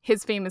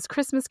 his famous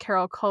Christmas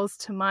carol calls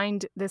to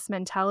mind this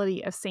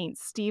mentality of St.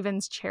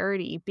 Stephen's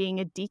charity, being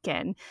a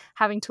deacon,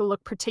 having to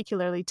look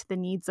particularly to the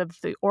needs of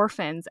the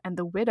orphans and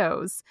the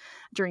widows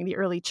during the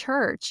early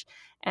church.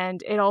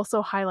 And it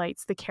also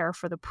highlights the care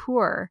for the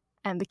poor.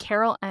 And the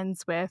carol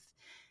ends with,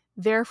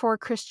 "Therefore,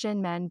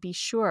 Christian men, be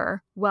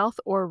sure, wealth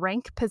or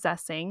rank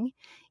possessing,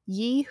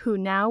 ye who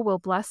now will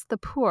bless the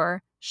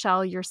poor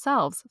shall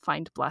yourselves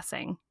find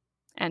blessing."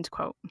 End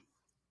quote.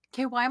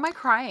 Okay, why am I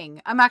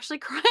crying? I'm actually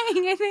crying.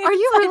 I think. Are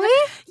you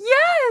really? Yes,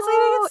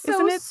 I think it's so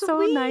isn't it sweet.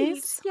 so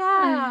nice?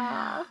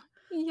 Yeah.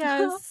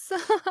 Yes.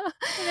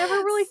 I never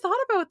really thought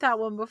about that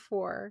one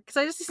before because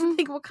I just used to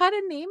think, what kind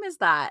of name is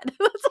that?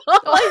 That's all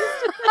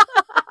I used to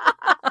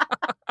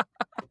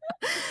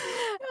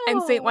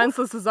And St. know.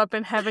 Wenceslas is up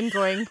in heaven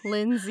going,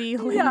 Lindsay,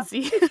 Yeah.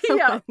 Lindsay,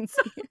 Yeah.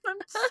 Lindsay. I'm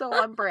so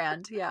on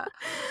brand. Yeah.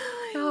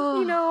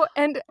 Oh.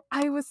 And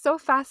I was so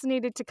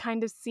fascinated to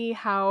kind of see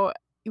how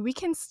we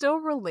can still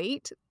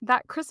relate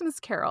that Christmas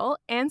Carol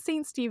and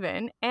St.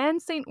 Stephen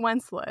and St.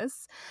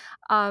 Wenceslas,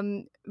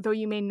 though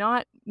you may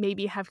not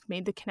maybe have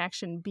made the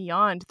connection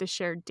beyond the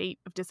shared date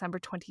of December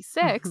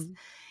 26th, Mhm.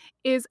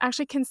 is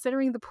actually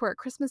considering the poor at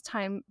Christmas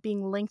time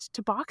being linked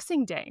to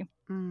Boxing Day.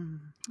 Mm.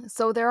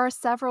 So there are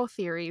several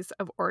theories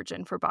of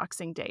origin for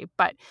Boxing Day,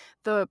 but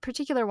the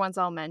particular ones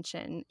I'll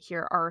mention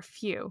here are a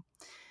few.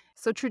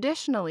 So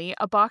traditionally,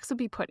 a box would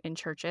be put in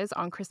churches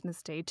on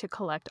Christmas Day to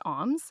collect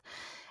alms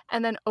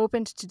and then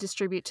opened to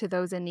distribute to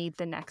those in need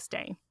the next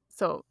day.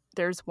 So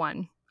there's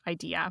one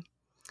idea.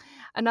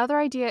 Another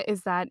idea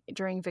is that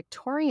during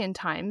Victorian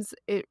times,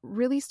 it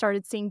really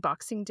started seeing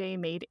Boxing Day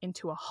made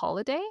into a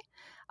holiday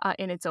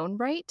in its own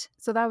right.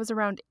 So that was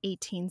around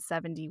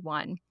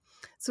 1871.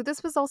 So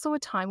this was also a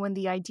time when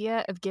the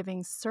idea of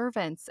giving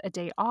servants a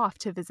day off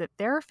to visit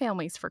their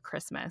families for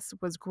Christmas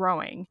was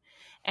growing.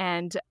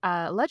 And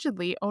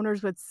allegedly,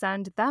 owners would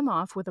send them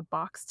off with a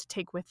box to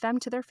take with them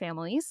to their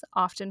families,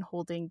 often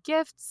holding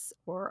gifts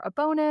or a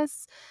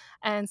bonus,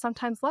 and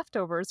sometimes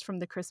leftovers from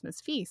the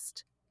Christmas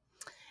feast.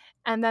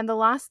 And then the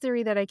last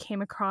theory that I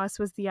came across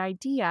was the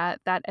idea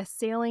that a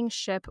sailing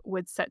ship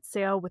would set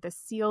sail with a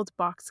sealed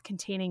box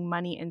containing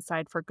money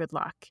inside for good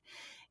luck.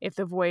 If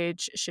the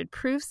voyage should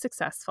prove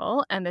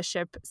successful and the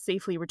ship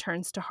safely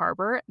returns to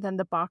harbor, then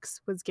the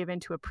box was given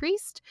to a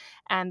priest,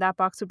 and that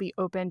box would be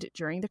opened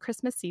during the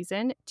Christmas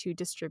season to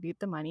distribute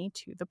the money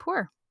to the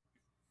poor.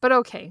 But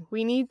okay,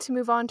 we need to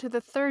move on to the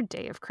third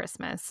day of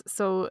Christmas.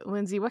 So,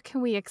 Lindsay, what can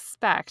we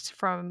expect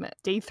from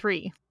day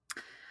 3?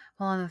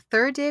 Well, on the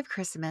third day of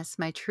Christmas,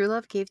 my true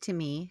love gave to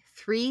me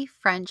 3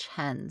 French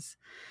hens.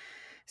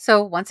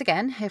 So, once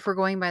again, if we're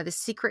going by the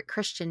secret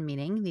Christian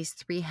meaning, these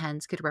 3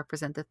 hens could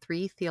represent the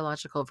 3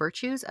 theological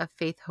virtues of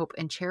faith, hope,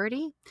 and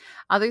charity.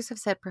 Others have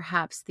said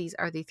perhaps these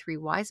are the 3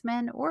 wise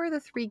men or the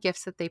 3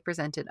 gifts that they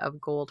presented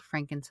of gold,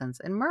 frankincense,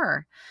 and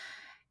myrrh.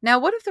 Now,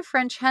 what if the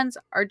French hens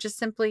are just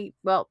simply,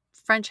 well,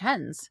 French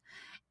hens?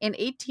 In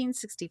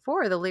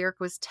 1864, the lyric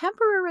was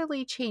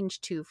temporarily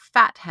changed to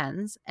fat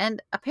hens,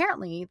 and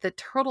apparently the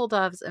turtle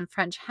doves and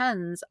French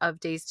hens of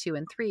days 2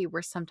 and 3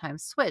 were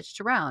sometimes switched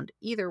around.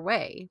 Either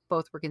way,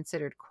 both were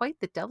considered quite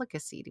the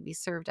delicacy to be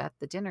served at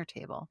the dinner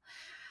table.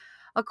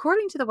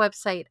 According to the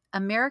website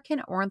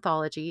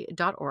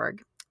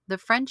AmericanOrnithology.org, the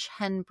French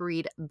hen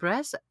breed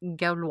Bresse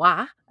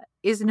Gaulois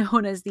is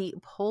known as the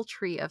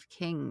poultry of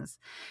kings,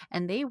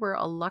 and they were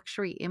a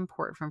luxury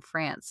import from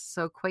France,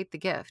 so quite the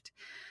gift.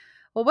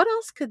 Well, what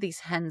else could these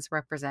hens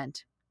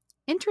represent?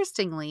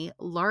 Interestingly,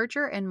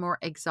 larger and more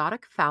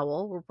exotic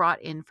fowl were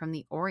brought in from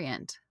the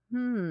Orient.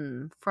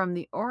 From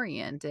the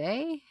Orient,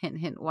 eh? Hint,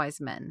 hint,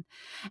 wise men.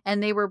 And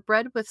they were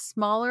bred with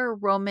smaller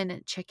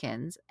Roman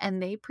chickens,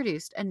 and they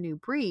produced a new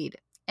breed.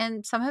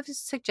 And some have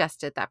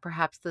suggested that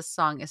perhaps this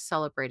song is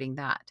celebrating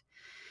that.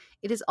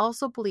 It is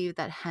also believed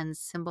that hens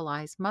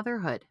symbolize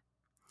motherhood.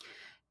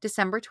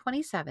 December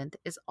 27th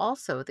is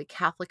also the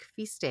Catholic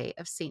feast day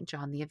of St.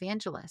 John the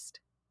Evangelist.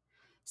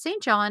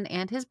 St. John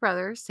and his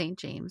brother, St.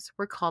 James,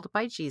 were called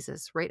by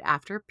Jesus right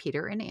after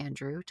Peter and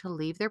Andrew to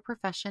leave their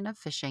profession of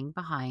fishing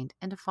behind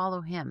and to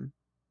follow him.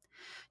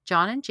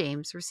 John and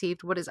James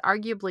received what is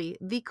arguably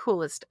the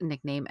coolest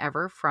nickname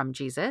ever from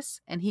Jesus,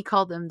 and he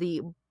called them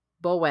the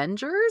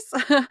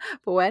Boengers,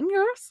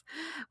 Boengers,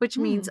 which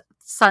means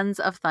sons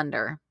of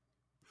thunder.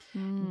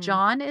 Mm.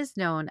 John is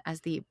known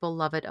as the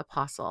beloved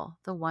apostle,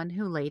 the one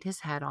who laid his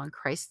head on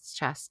Christ's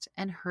chest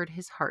and heard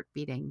his heart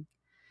beating.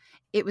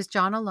 It was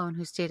John alone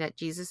who stayed at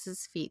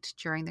Jesus' feet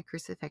during the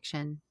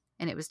crucifixion,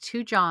 and it was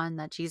to John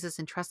that Jesus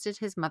entrusted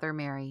his mother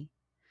Mary.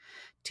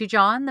 To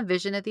John, the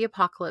vision of the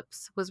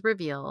apocalypse was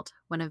revealed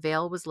when a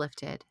veil was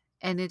lifted,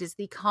 and it is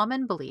the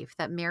common belief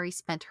that Mary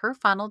spent her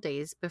final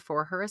days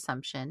before her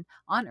assumption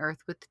on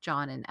earth with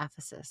John in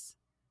Ephesus.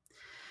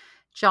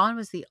 John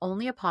was the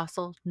only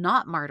apostle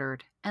not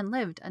martyred and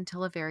lived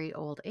until a very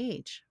old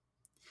age.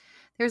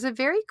 There's a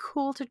very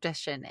cool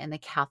tradition in the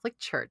Catholic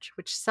Church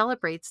which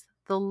celebrates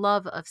the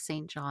love of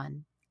St.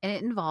 John, and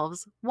it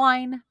involves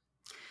wine.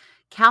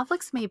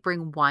 Catholics may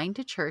bring wine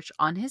to church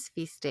on his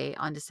feast day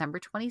on December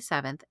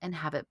 27th and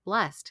have it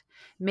blessed,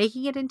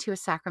 making it into a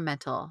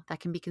sacramental that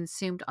can be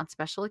consumed on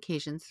special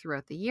occasions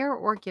throughout the year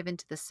or given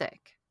to the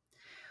sick.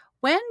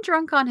 When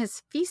drunk on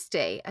his feast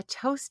day, a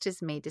toast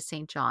is made to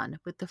St. John,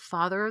 with the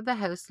father of the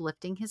house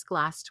lifting his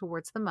glass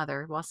towards the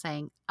mother while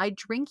saying, "I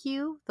drink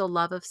you the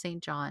love of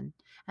St. John."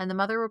 And the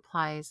mother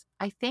replies,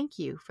 "I thank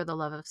you for the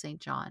love of St.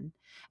 John."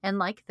 And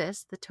like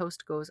this, the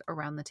toast goes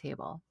around the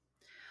table.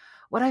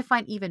 What I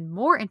find even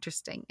more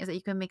interesting is that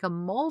you can make a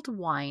mulled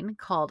wine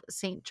called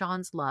St.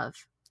 John's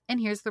Love. And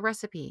here's the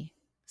recipe.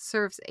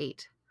 Serves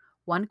 8.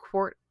 1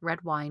 quart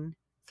red wine,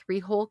 3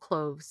 whole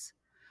cloves,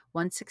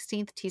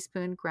 1/16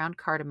 teaspoon ground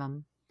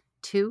cardamom,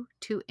 2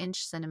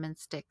 2-inch cinnamon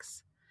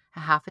sticks,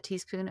 a half a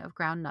teaspoon of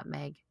ground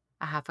nutmeg,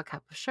 a half a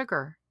cup of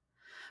sugar.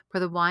 Pour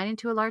the wine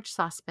into a large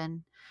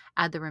saucepan,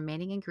 add the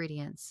remaining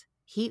ingredients,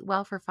 heat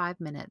well for 5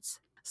 minutes.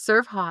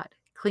 Serve hot,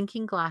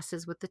 clinking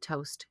glasses with the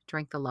toast.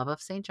 Drink the love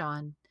of St.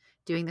 John.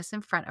 Doing this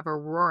in front of a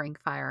roaring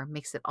fire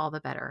makes it all the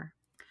better.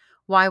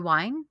 Why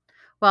wine?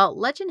 Well,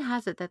 legend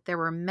has it that there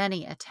were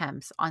many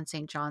attempts on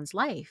St. John's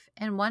life,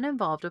 and one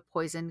involved a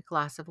poisoned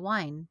glass of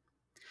wine.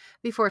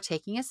 Before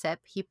taking a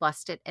sip, he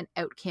blessed it, and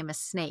out came a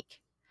snake.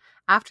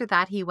 After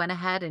that, he went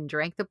ahead and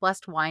drank the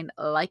blessed wine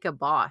like a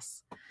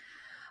boss.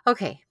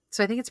 Okay,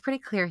 so I think it's pretty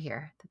clear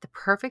here that the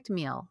perfect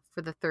meal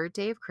for the third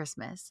day of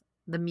Christmas,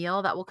 the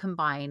meal that will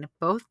combine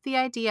both the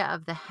idea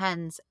of the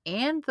hens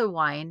and the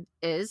wine,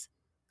 is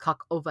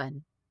coq au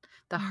vin,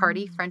 the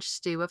hearty French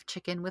stew of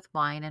chicken with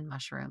wine and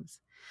mushrooms.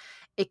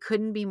 It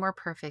couldn't be more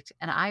perfect,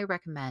 and I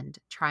recommend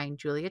trying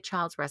Julia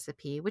Child's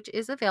recipe, which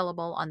is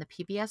available on the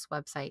PBS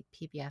website,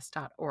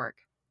 pbs.org.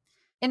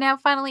 And now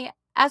finally,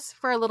 as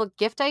for a little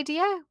gift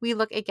idea, we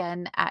look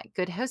again at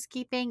Good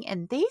Housekeeping,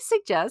 and they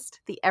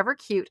suggest the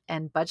ever-cute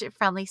and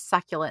budget-friendly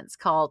succulents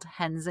called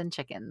hens and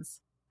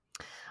chickens.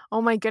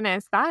 Oh my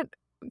goodness,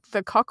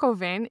 the coq au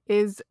vin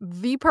is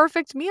the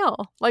perfect meal.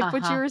 Like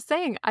what you were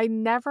saying, I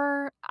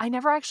never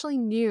actually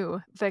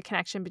knew the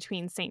connection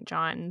between St.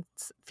 John's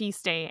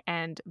feast day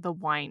and the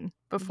wine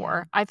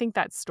before. Yeah. I think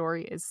that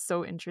story is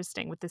so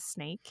interesting with the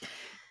snake.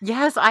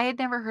 Yes, I had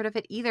never heard of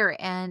it either,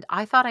 and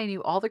I thought I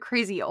knew all the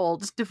crazy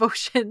old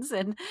devotions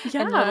and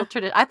little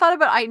traditions.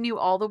 I knew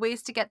all the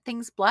ways to get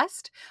things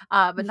blessed,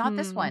 but not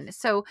this one.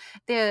 So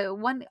the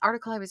one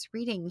article I was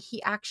reading,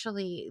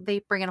 they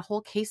bring in a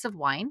whole case of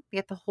wine, they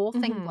get the whole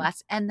thing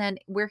blessed, and then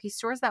where he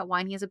stores that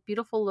wine, he has a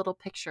beautiful little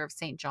picture of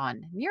St.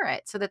 John near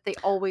it, so that they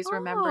always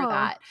remember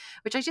that,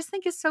 which I just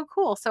think is so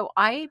cool. So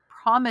I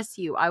promise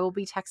you, I will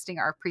be texting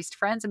our priest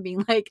friends and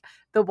being like,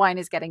 the wine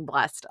is getting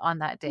blessed on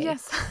that day.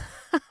 Yes.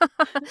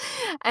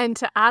 And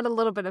to add a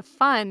little bit of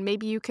fun,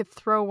 maybe you could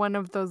throw one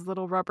of those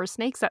little rubber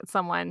snakes at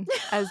someone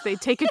as they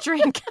take a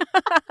drink.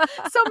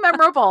 So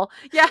memorable.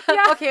 Yeah.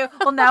 Okay.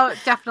 Well, now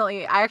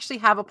definitely. I actually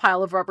have a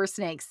pile of rubber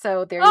snakes.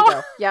 So there you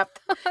go. Yep.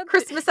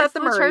 Christmas at the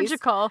Murrays.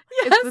 Liturgical.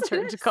 Yes, it's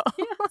liturgical.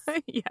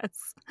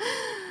 Yes.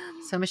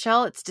 So,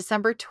 Michelle, it's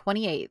December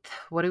 28th.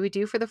 What do we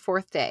do for the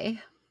fourth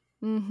day?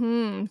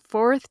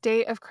 Fourth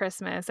day of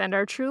Christmas, and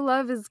our true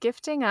love is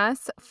gifting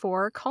us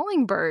 4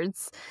 calling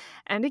birds.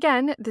 And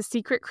again, the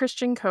secret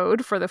Christian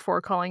code for the 4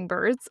 calling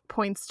birds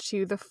points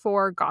to the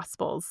 4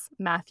 Gospels: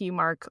 Matthew,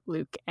 Mark,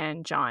 Luke,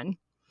 and John.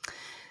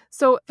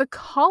 So the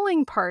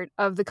calling part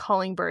of the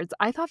calling birds,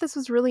 I thought this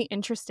was really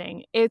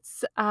interesting.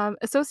 It's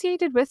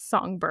associated with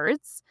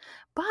songbirds,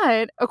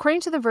 but according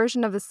to the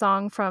version of the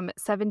song from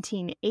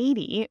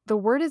 1780, the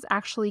word is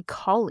actually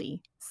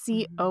collie,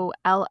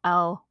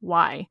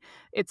 Colly.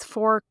 It's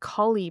for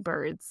collie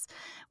birds,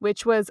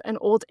 which was an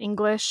Old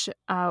English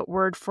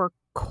word for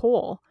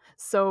coal.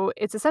 So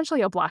it's essentially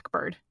a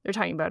blackbird. They're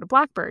talking about a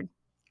blackbird.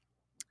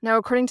 Now,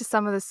 according to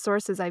some of the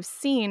sources I've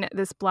seen,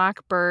 this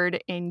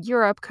blackbird in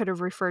Europe could have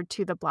referred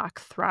to the black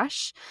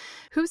thrush,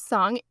 whose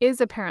song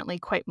is apparently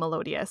quite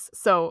melodious.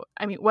 So,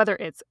 I mean, whether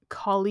it's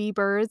collie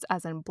birds,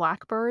 as in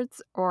blackbirds,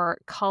 or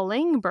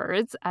calling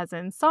birds, as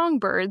in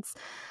songbirds,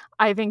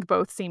 I think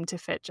both seem to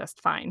fit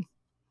just fine.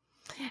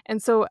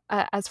 And so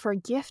as for a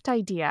gift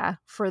idea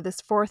for this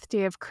fourth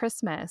day of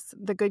Christmas,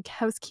 the Good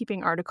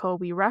Housekeeping article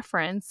we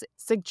reference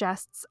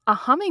suggests a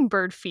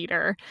hummingbird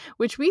feeder,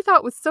 which we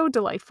thought was so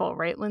delightful,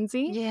 right,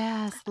 Lindsay?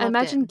 Yes.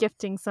 Imagine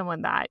gifting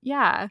someone that.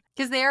 Yeah.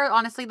 Because they're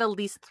honestly the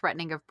least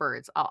threatening of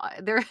birds.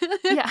 They're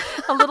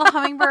a little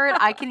hummingbird.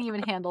 I can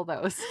even handle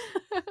those.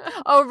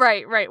 Oh,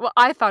 right. Well,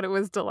 I thought it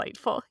was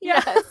delightful.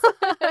 Yes.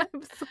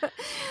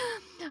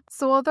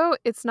 So although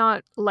it's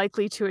not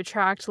likely to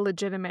attract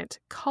legitimate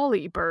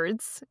collie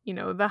birds,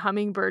 the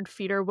hummingbird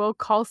feeder will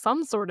call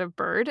some sort of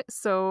bird.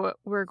 So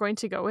we're going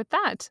to go with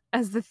that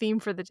as the theme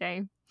for the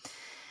day.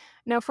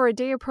 Now, for a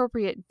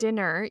day-appropriate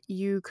dinner,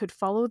 you could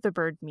follow the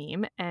bird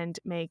meme and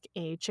make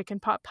a chicken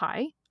pot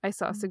pie, I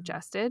saw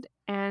suggested.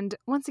 And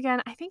once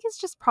again, I think it's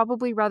just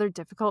probably rather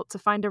difficult to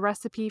find a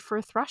recipe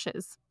for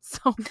thrushes.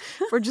 So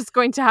we're just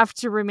going to have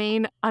to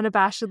remain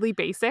unabashedly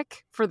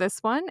basic for this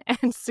one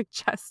and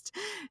suggest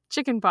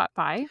chicken pot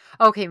pie.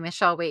 Okay,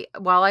 Michelle, wait.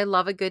 While I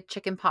love a good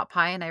chicken pot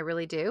pie, and I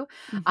really do,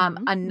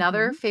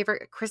 another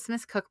favorite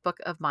Christmas cookbook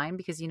of mine,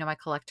 because I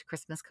collect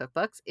Christmas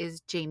cookbooks,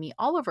 is Jamie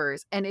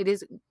Oliver's, and it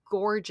is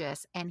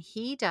gorgeous. And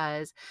he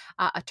does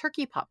a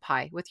turkey pot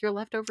pie with your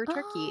leftover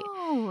turkey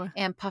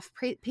and puff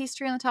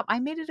pastry on the top. I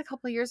made it a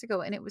couple of years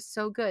ago, and it was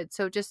so good.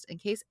 So just in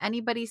case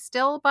anybody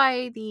still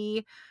by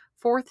the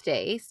fourth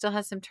day still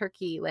has some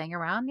turkey laying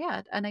around,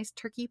 a nice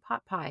turkey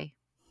pot pie.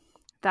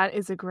 That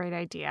is a great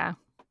idea.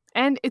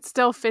 And it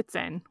still fits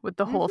in with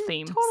the whole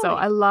theme. Totally. So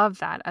I love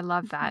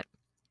that.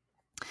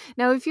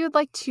 Now, if you would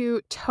like to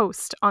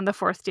toast on the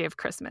fourth day of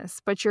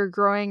Christmas, but you're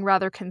growing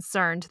rather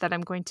concerned that I'm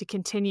going to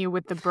continue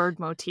with the bird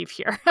motif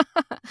here,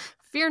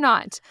 fear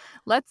not.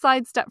 Let's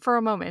sidestep for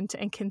a moment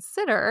and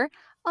consider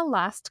a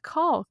last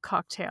call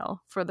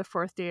cocktail for the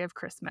fourth day of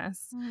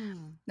Christmas.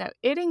 Hmm. Now,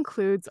 it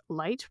includes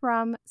light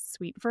rum,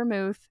 sweet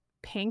vermouth,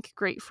 pink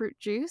grapefruit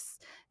juice,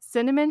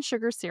 cinnamon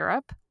sugar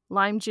syrup,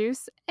 lime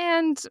juice,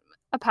 and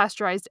a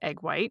pasteurized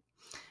egg white,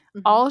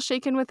 Mhm. all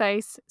shaken with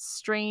ice,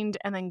 strained,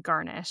 and then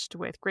garnished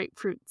with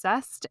grapefruit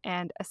zest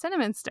and a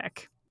cinnamon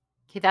stick.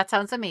 Okay, that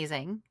sounds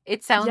amazing.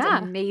 It sounds Yeah.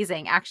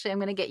 amazing. Actually, I'm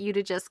going to get you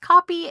to just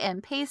copy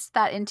and paste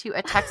that into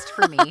a text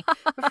for me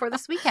before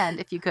this weekend,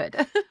 if you could.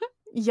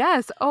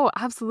 Yes. Oh,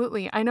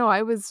 absolutely. I know.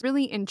 I was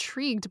really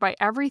intrigued by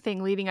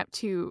everything leading up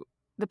to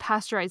the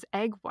pasteurized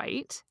egg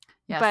white.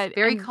 Yes,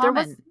 very And there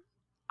was, common.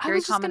 I Very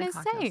was just common going in to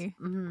cocktails. say,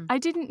 Hmm. I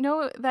didn't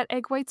know that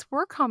egg whites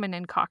were common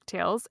in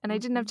cocktails, and I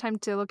didn't have Hmm. time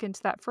to look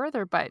into that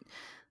further. But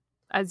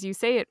as you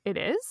say, it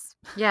is.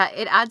 Yeah,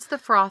 it adds the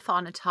froth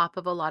on the top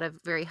of a lot of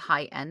very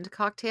high-end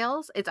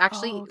cocktails. It's Oh,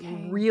 actually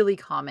okay. really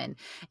common.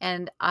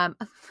 And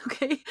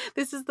okay,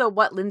 this is the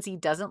what Lindsay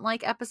doesn't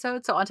like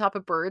episode. So on top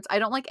of birds, I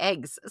don't like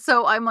eggs.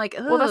 So I'm like,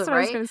 Well, that's ugh, what I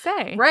was right? going to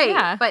say. Right.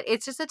 Yeah. But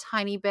it's just a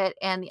tiny bit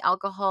and the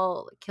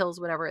alcohol kills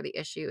whatever the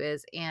issue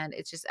is. And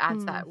it just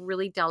adds Mm. that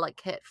really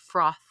delicate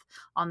froth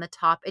on the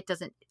top. It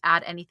doesn't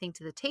add anything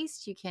to the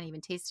taste. You can't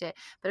even taste it,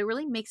 but it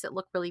really makes it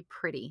look really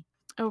pretty.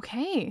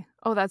 Okay.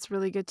 Oh, that's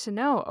really good to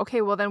know.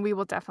 Okay, well, then we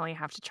will definitely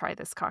have to try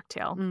this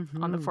cocktail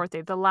on the Hmm. fourth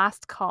day, the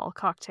last call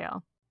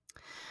cocktail.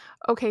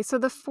 Okay, so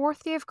the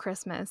fourth day of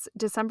Christmas,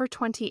 December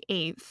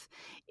 28th,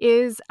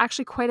 is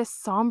actually quite a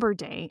somber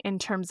day in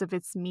terms of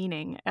its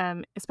meaning,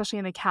 especially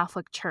in the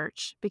Catholic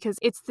Church, because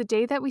it's the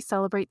day that we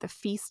celebrate the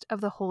Feast of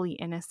the Holy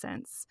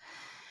Innocents.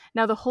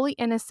 Now, the Holy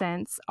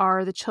Innocents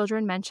are the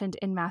children mentioned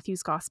in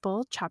Matthew's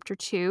Gospel, chapter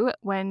 2,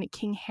 when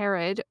King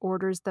Herod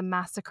orders the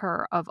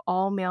massacre of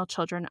all male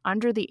children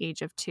under the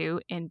age of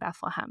 2 in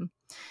Bethlehem.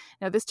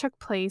 Now, this took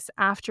place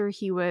after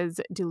he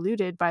was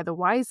deluded by the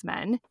wise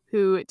men,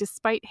 who,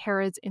 despite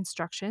Herod's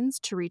instructions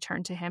to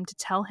return to him to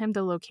tell him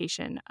the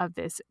location of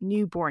this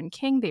newborn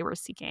king they were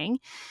seeking,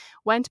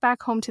 went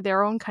back home to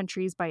their own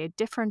countries by a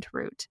different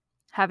route,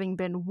 having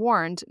been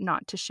warned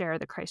not to share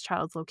the Christ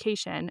child's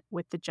location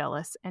with the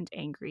jealous and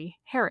angry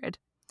Herod.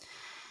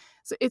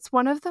 So it's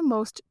one of the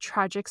most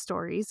tragic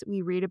stories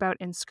we read about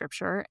in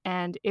scripture,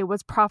 and it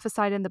was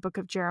prophesied in the book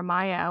of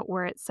Jeremiah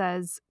where it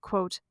says,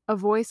 quote, "A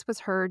voice was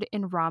heard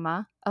in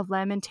Ramah of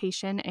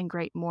lamentation and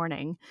great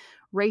mourning.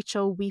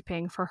 Rachel,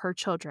 weeping for her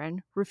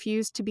children,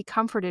 refused to be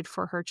comforted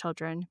for her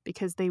children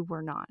because they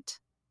were not."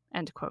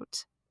 End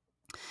quote.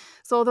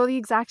 So, although the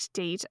exact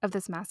date of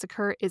this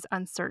massacre is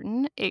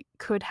uncertain, it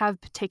could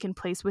have taken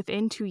place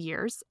within 2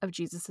 years of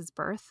Jesus'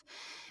 birth.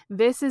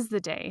 This is the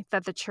day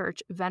that the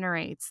church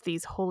venerates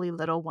these holy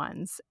little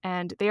ones,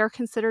 and they are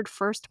considered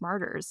first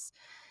martyrs.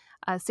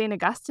 St.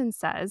 Augustine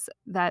says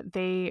that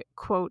they,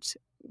 quote,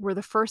 were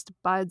the first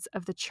buds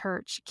of the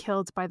church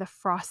killed by the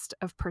frost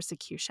of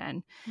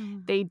persecution.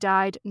 Mm. They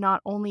died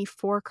not only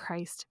for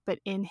Christ, but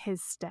in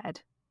his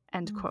stead,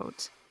 end Mm.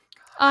 quote.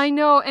 I Gosh,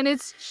 know, and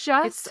it's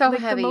it's just so like the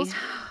heavy. most,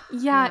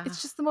 yeah, Yeah.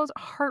 it's just the most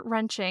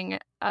heart-wrenching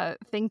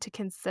thing to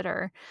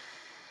consider.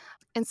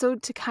 And so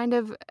to kind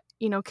of,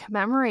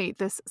 commemorate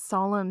this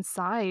solemn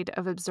side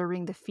of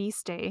observing the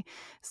feast day,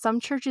 some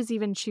churches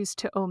even choose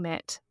to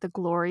omit the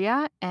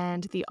Gloria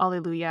and the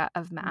Alleluia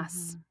of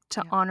Mass Hmm.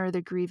 to Yeah. honor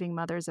the grieving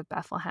mothers of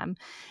Bethlehem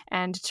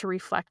and to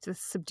reflect the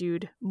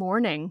subdued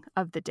mourning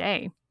of the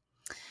day.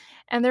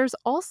 And there's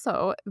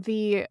also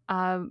the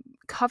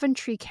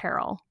Coventry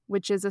Carol,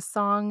 which is a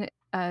song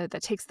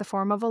that takes the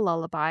form of a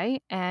lullaby,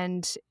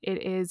 and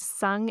it is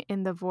sung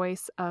in the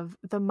voice of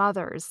the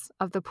mothers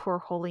of the poor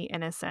holy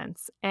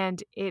innocents.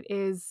 And it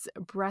is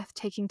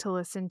breathtaking to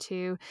listen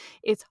to.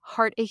 It's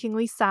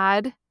heart-achingly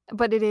sad,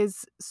 but it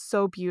is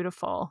so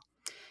beautiful.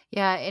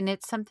 Yeah, and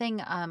it's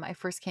something I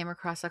first came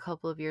across a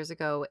couple of years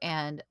ago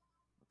and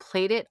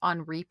played it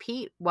on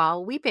repeat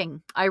while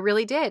weeping. I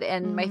really did.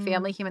 And my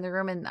family Mm, came in the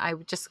room and I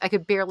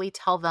could barely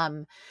tell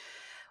them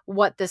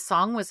what the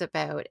song was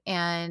about.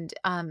 And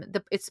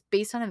it's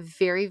based on a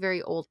very,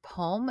 very old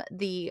poem.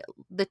 The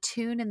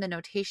tune and the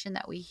notation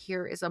that we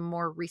hear is a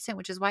more recent,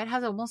 which is why it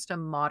has almost a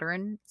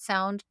modern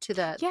sound to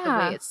the way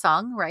yeah, it's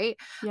sung, right?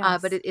 But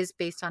yes. it is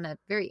based on a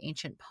very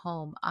ancient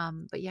poem.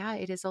 But yeah,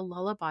 it is a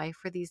lullaby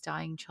for these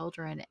dying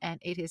children, and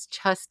it is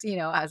just,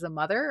 as a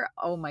mother,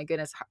 oh my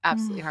goodness, Mm,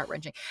 absolutely heart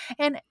wrenching.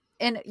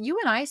 And you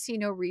and I see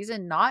no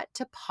reason not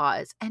to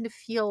pause and to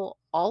feel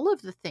all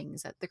of the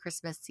things that the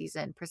Christmas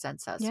season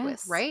presents us with,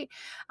 yes. right?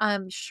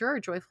 Sure,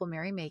 joyful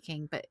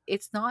merrymaking, but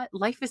it's not,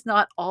 life is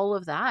not all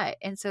of that.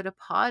 And so to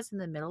pause in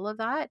the middle of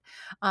that,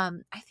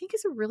 I think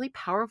is a really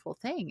powerful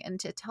thing. And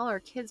to tell our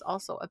kids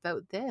also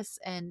about this.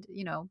 And,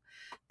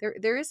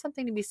 there is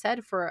something to be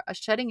said for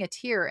shedding a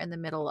tear in the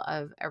middle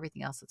of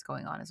everything else that's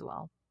going on as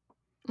well.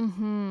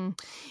 Mhm.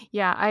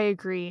 Yeah, I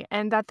agree,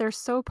 and that they're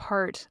so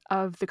part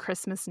of the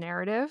Christmas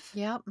narrative,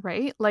 Yep.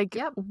 right? Like,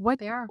 Yep. what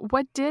They are.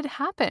 what did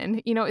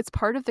happen? It's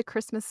part of the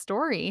Christmas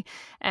story,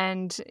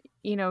 and,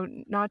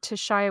 not to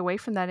shy away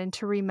from that and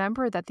to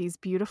remember that these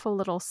beautiful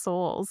little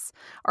souls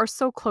are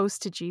so close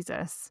to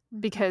Jesus Hmm.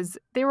 because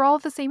they were all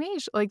the same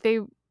age. Like,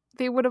 they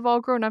they would have all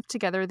grown up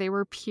together. They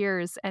were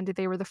peers, and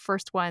they were the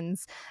first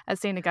ones, as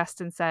St.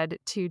 Augustine said,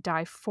 to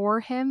die for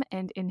him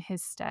and in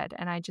his stead.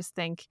 And I just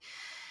think,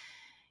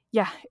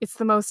 yeah, it's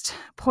the most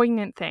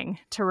poignant thing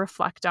to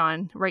reflect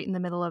on right in the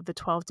middle of the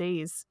 12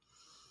 days.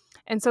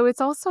 And so it's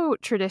also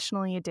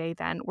traditionally a day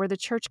then where the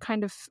church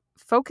kind of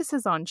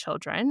focuses on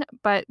children,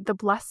 but the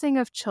blessing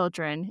of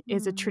children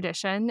is a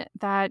tradition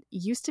that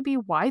used to be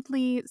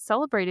widely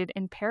celebrated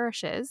in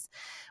parishes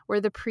where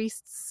the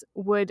priests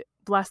would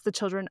bless the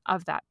children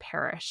of that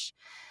parish.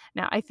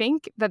 Now, I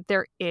think that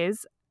there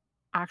is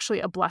actually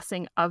a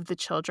blessing of the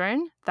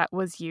children that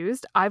was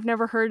used. I've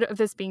never heard of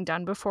this being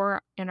done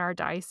before in our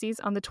diocese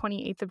on the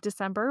 28th of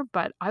December,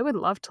 but I would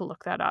love to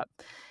look that up.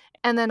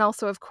 And then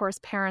also, of course,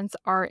 parents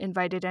are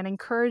invited and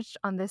encouraged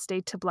on this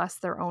day to bless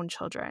their own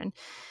children.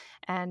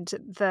 And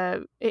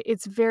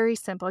it's very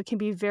simple. It can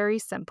be very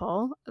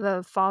simple.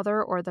 The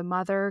father or the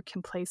mother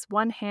can place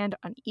one hand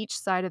on each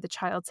side of the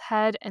child's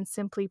head and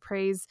simply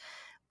praise,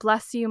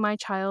 "Bless you, my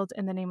child,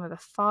 in the name of the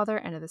Father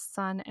and of the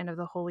Son and of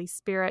the Holy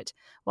Spirit,"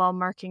 while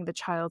marking the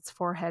child's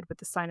forehead with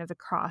the sign of the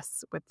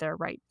cross with their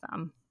right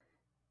thumb.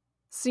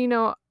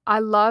 So, I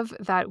love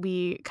that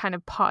we kind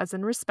of pause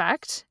and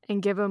respect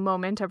and give a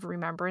moment of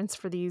remembrance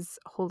for these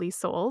holy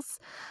souls.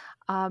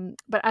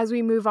 But as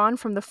we move on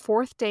from the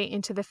fourth day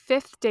into the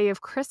fifth day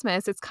of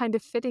Christmas, it's kind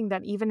of fitting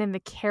that even in the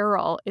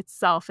carol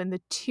itself, in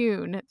the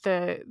tune,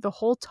 the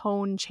whole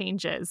tone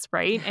changes,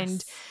 right? And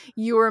Yes,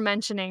 you were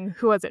mentioning,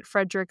 who was it,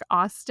 Frederick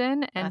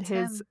Austin and that's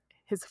him.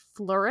 his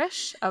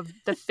flourish of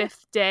the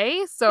fifth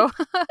day. So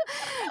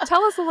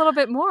tell us a little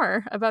bit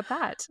more about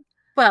that.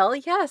 Well,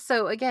 yeah.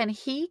 So again,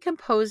 he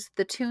composed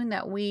the tune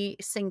that we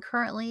sing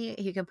currently.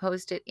 He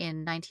composed it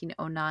in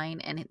 1909,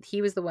 and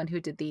he was the one who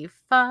did the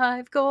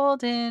five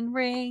golden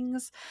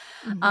rings.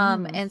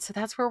 Hmm. And so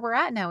that's where we're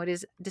at now. It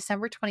is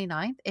December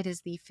 29th. It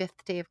is the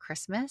fifth day of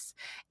Christmas.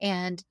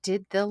 And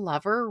did the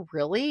lover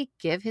really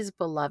give his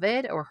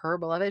beloved or her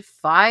beloved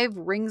five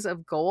rings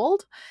of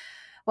gold?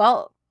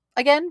 Well,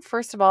 again,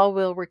 first of all,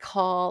 we'll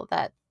recall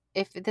that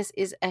if this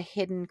is a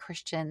hidden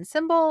Christian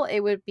symbol,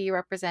 it would be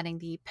representing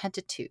the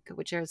Pentateuch,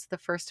 which is the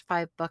first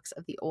five books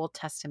of the Old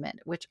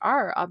Testament, which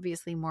are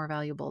obviously more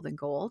valuable than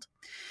gold.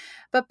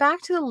 But back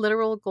to the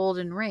literal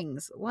golden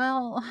rings.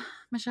 Well,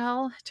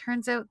 Michelle,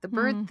 turns out the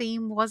bird Hmm.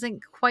 theme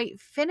wasn't quite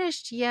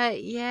finished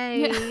yet.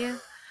 Yeah. Yay.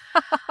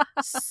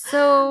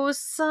 So,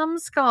 some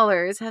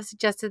scholars have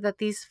suggested that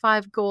these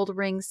five gold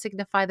rings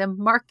signify the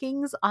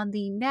markings on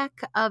the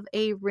neck of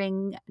a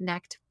ring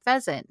necked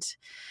pheasant.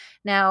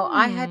 Now,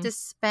 I had Hmm. to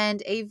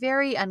spend a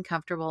very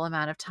uncomfortable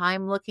amount of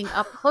time looking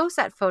up close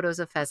at photos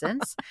of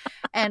pheasants,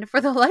 and for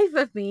the life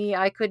of me,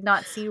 I could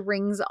not see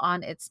rings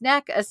on its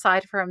neck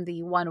aside from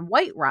the one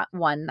white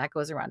one that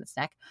goes around its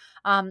neck.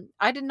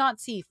 I did not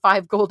see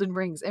five golden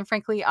rings, and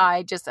frankly,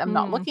 I just am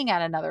not Hmm. looking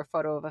at another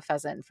photo of a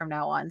pheasant from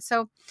now on.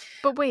 So,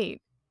 But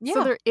wait, so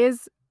yeah.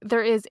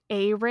 there is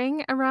a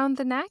ring around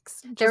the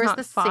necks, There just is not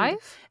the single.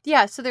 five?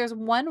 Yeah, so there's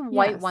one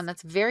white one Yes.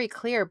 that's very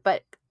clear,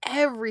 but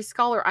every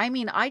scholar, I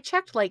mean, I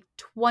checked like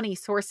 20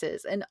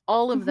 sources and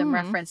all of them Hmm.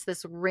 reference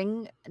this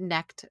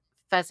ring-necked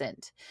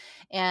pheasant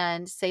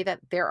and say that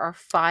there are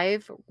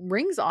five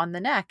rings on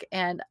the neck.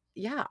 And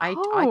yeah, I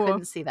Oh,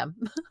 couldn't see them.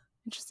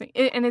 interesting.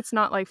 And it's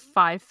not like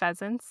five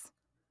pheasants,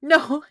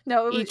 No,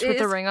 no, each it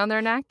with a is. ring on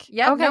their neck?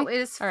 Yep, no, Okay.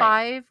 it is All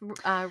right.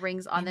 five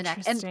rings on the neck.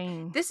 And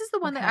Interesting. this is the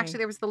one that actually Okay.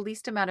 there was the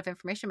least amount of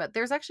information about.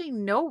 There's actually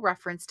no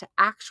reference to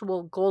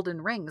actual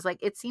golden rings. Like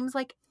it seems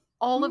like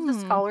all of the Hmm.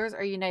 scholars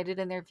are united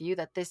in their view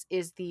that this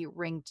is the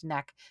ringed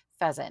neck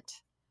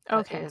pheasant that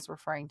it Okay. is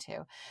referring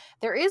to.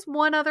 There is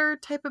one other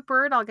type of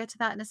bird. I'll get to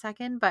that in a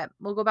second, but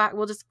we'll go back.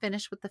 We'll just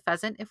finish with the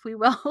pheasant if we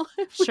will,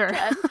 if we Sure.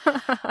 can.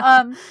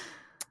 Um,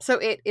 so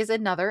it is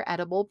another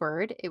edible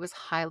bird. It was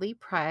highly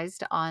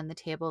prized on the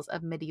tables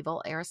of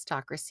medieval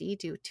aristocracy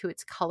due to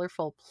its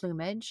colorful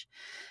plumage.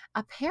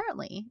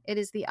 Apparently, it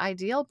is the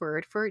ideal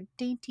bird for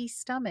dainty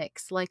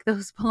stomachs like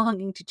those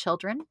belonging to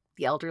children,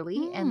 the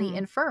elderly, and the Hmm.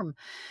 infirm,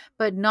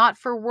 but not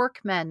for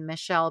workmen,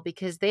 Michelle,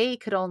 because they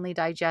could only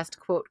digest,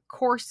 quote,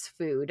 coarse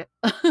food.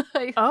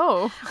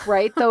 Oh.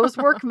 Right? Those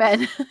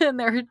workmen and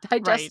their Right.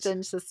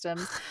 digestion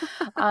systems.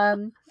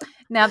 Um,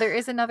 Now, there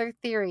is another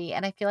theory,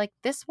 and I feel like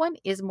this one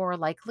is more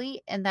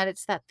likely, and that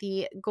it's that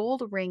the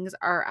gold rings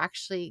are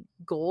actually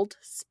gold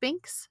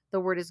spinks.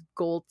 The word is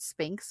gold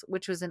spinks,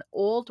 which was an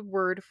old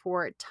word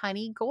for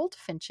tiny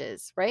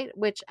goldfinches, right?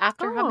 Which,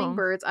 after Oh,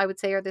 hummingbirds, I would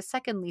say are the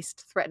second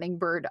least threatening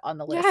bird on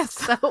the list.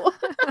 yes. So,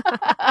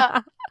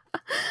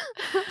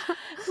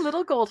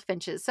 little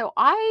goldfinches. So,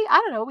 I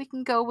don't know. We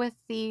can go with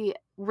the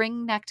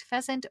ring-necked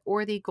pheasant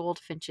or the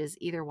goldfinches,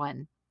 either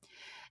one.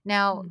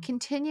 Now, Hmm.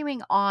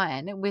 continuing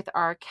on with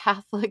our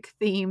Catholic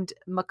themed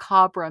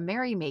macabre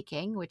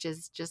merrymaking, which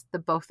is just the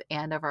both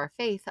and of our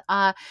faith,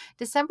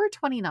 December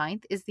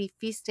 29th is the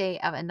feast day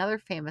of another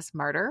famous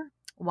martyr,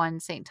 one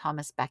St.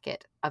 Thomas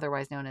Becket,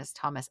 otherwise known as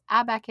Thomas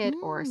à Becket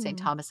or St.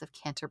 Mm. Thomas of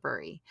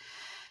Canterbury.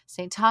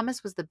 St.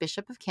 Thomas was the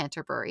Bishop of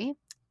Canterbury,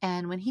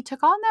 and when he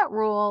took on that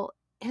role,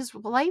 his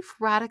life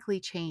radically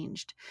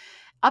changed.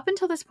 Up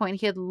until this point,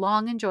 he had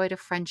long enjoyed a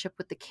friendship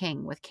with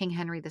King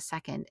Henry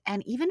II,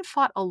 and even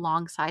fought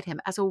alongside him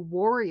as a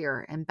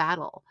warrior in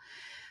battle.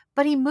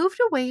 But he moved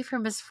away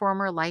from his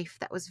former life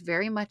that was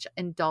very much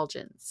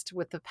indulgenced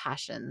with the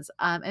passions,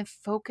 and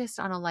focused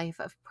on a life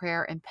of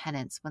prayer and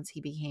penance once he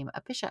became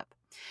a bishop.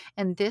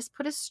 And this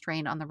put a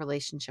strain on the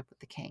relationship with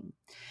the king.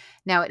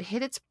 Now, it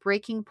hit its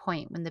breaking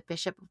point when the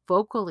bishop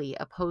vocally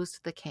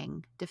opposed the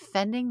king,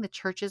 defending the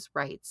church's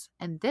rights,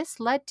 and this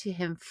led to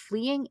him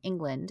fleeing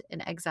England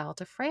in exile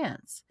to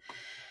France.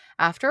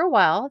 After a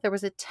while, there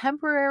was a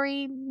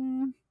temporary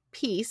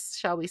peace,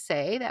 shall we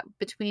say, that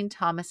between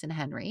Thomas and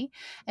Henry,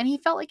 and he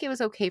felt like it was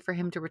okay for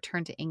him to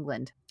return to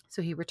England.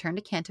 So he returned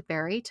to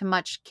Canterbury to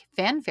much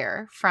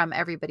fanfare from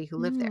everybody who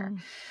lived there.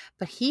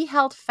 But he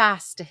held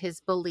fast to his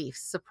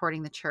beliefs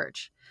supporting the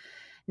church.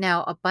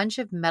 Now, a bunch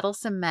of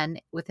meddlesome men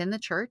within the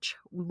church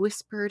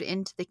whispered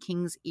into the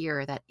king's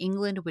ear that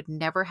England would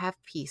never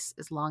have peace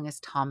as long as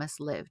Thomas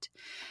lived.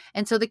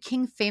 And so the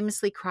king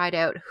famously cried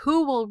out,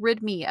 "Who will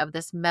rid me of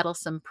this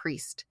meddlesome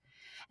priest?"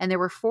 And there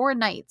were 4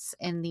 knights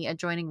in the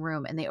adjoining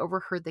room, and they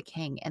overheard the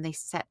king, and they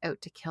set out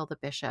to kill the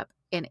bishop.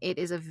 And it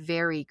is a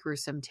very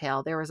gruesome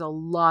tale. There is a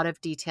lot of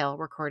detail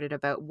recorded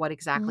about what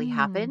exactly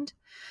happened.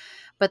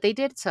 But they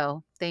did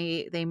so.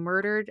 They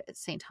murdered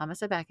St.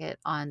 Thomas à Becket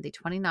on the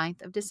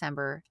 29th of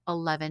December,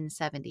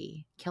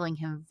 1170, killing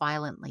him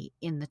violently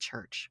in the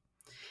church.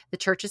 The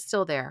church is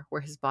still there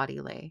where his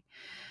body lay.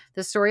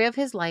 The story of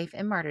his life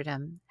and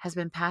martyrdom has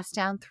been passed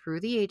down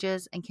through the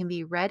ages and can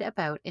be read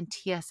about in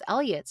T.S.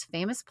 Eliot's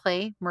famous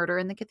play, Murder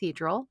in the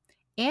Cathedral,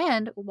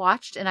 and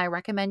watched, and I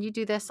recommend you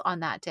do this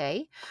on that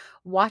day,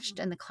 watched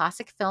in the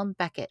classic film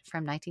Becket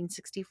from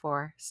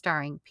 1964,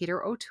 starring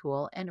Peter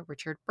O'Toole and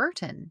Richard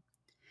Burton.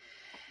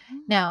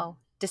 Now,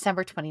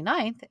 December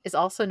 29th is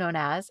also known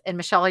as, and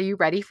Michelle, are you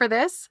ready for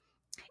this?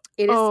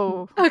 It is.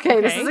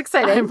 Okay. This is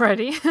exciting. I'm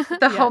ready.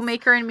 The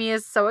homemaker in me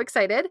is so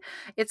excited.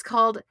 It's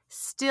called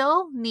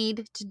Still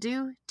Need to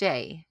Do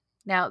Day.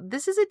 Now,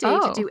 this is a day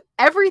to do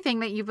everything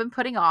that you've been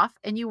putting off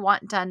and you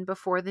want done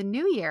before the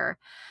new year.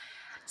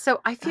 So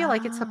I feel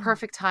like it's the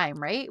perfect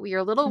time, right?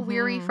 You're a little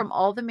weary from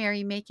all the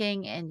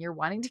merrymaking and you're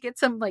wanting to get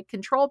some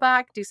control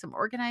back, do some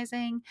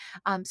organizing.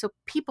 So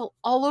people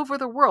all over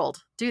the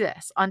world do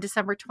this on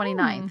December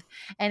 29th.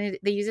 And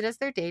they use it as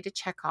their day to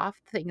check off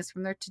things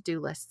from their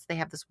to-do lists. They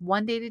have this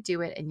one day to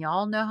do it. And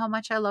y'all know how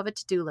much I love a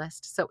to-do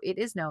list. So it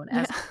is known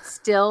as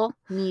Still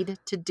Need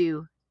to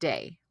Do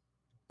Day.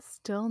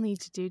 Still Need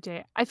to Do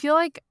Day. I feel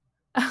like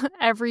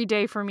every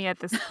day for me at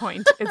this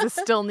point is a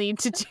still need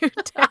to do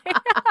day.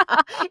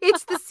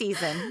 It's the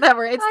season that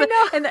we're.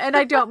 And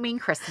I don't mean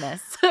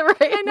Christmas, right?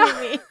 I know.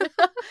 I mean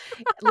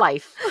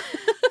life.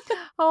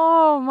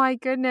 Oh my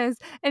goodness!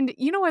 And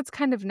you know what's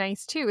kind of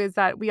nice too is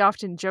that we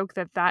often joke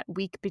that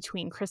week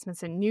between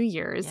Christmas and New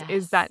Year's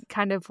is that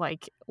kind of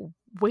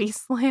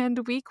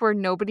wasteland week where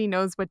nobody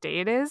knows what day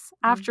it is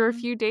after a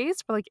few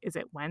days. We're like, is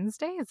it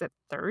Wednesday? Is it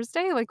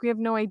Thursday? We have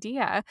no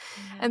idea.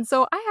 And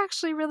so I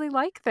actually really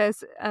like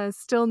this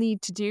Still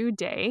Need to Do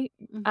Day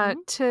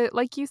to,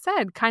 like you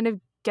said, kind of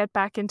get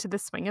back into the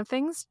swing of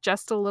things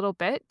just a little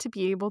bit to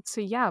be able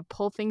to,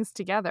 pull things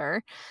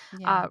together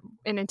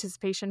in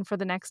anticipation for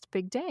the next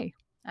big day.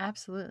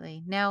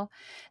 Absolutely. Now,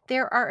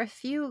 there are a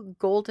few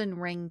golden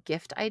ring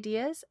gift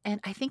ideas,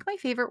 and I think my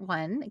favorite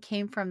one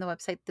came from the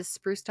website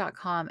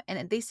thespruce.com,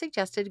 and they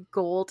suggested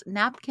gold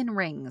napkin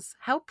rings.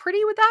 How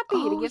pretty would that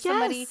be to give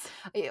somebody?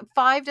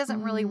 5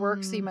 doesn't really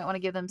work, so you might want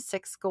to give them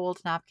 6 gold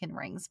napkin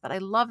rings, but I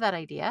love that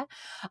idea.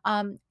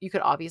 You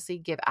could obviously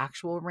give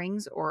actual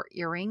rings or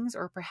earrings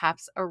or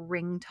perhaps a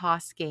ring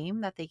toss game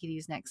that they could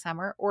use next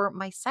summer. Or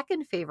my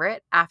second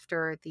favorite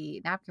after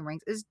the napkin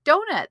rings is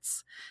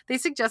donuts. They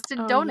suggested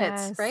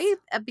donuts. Yes. Right?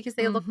 Because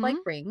they look like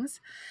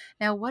rings.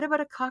 Now, what about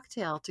a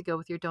cocktail to go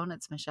with your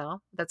donuts,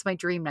 Michelle? That's my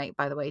dream night,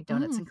 by the way,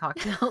 donuts and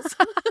cocktails.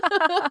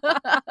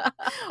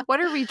 What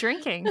are we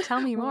drinking?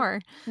 Tell me more.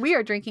 We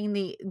are drinking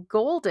the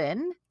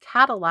Golden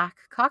Cadillac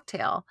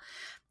cocktail.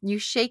 You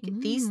shake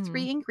these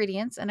 3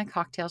 ingredients in a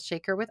cocktail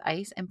shaker with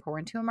ice and pour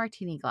into a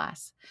martini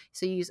glass.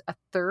 So you use a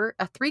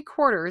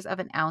 3/4 of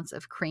an ounce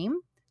of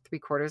cream,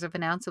 3/4 of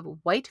an ounce of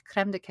white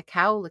creme de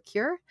cacao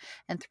liqueur,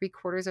 and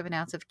 3/4 of an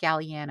ounce of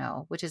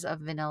Galliano, which is a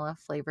vanilla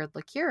flavored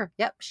liqueur.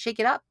 Yep. Shake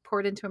it up, pour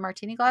it into a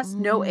martini glass.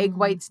 No egg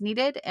whites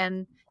needed.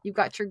 And you've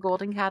got your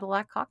Golden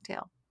Cadillac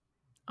cocktail.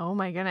 Oh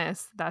my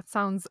goodness. That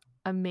sounds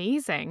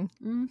amazing.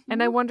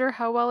 And I wonder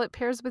how well it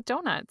pairs with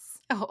donuts.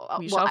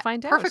 We shall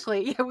find out.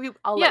 Perfectly.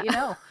 I'll let you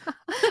know.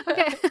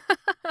 Okay.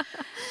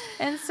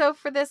 And so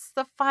for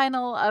the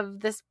final of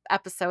this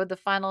episode, the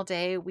final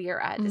day, we are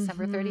at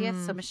December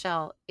 30th. So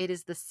Michelle, it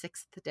is the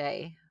 6th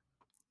day.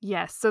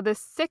 Yes. So the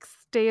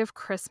 6th day of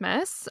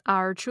Christmas,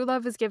 our true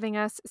love is giving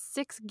us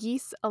 6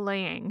 geese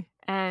a-laying.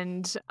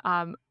 And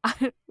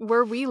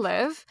where we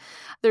live,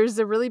 there's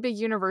a really big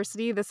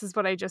university. This is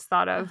what I just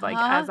thought of,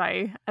 as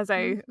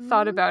I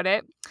thought about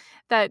it,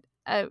 that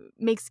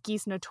makes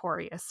geese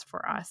notorious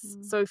for us.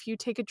 Mhm. So if you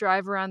take a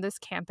drive around this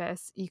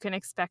campus, you can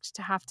expect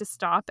to have to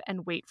stop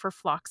and wait for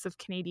flocks of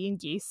Canadian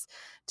geese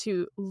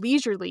to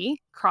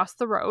leisurely cross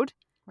the road.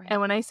 Right.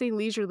 And when I say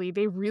leisurely,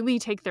 they really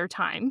take their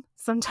time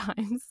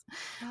sometimes.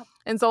 Yep.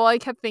 And so all I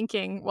kept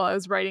thinking while I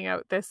was writing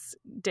out this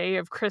day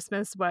of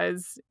Christmas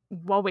was,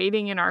 while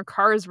waiting in our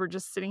cars, we're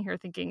just sitting here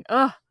thinking,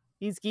 ugh,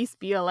 these geese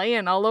be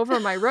a-laying all over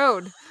my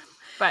road.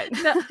 But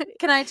No,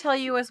 can I tell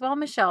you as well,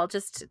 Michelle,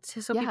 just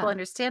so people Yeah.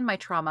 understand my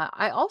trauma?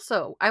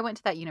 I went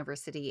to that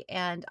university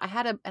and I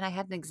had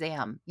an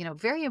exam,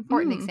 very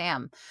important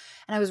exam.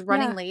 And I was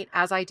running Yeah. late,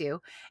 as I do,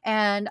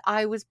 and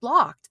I was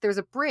blocked. There was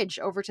a bridge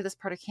over to this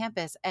part of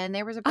campus and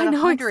there was about I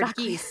know 100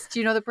 exactly. geese. Do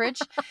you know the bridge?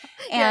 Yeah,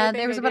 I And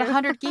think there was I about do.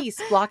 100 geese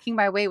blocking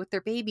my way with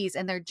their babies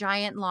and their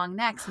giant long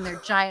necks and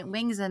their giant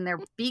wings and their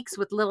beaks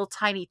with little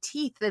tiny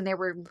teeth, and they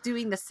were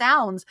doing the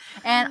sounds.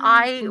 And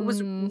I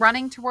was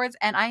running towards,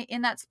 and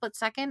in that split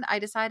second, I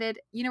decided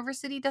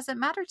university doesn't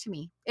matter to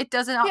me. It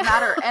does not Yeah.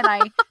 matter. And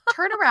I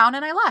turned around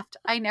and I left.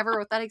 I never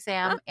wrote that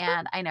exam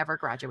and I never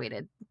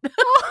graduated.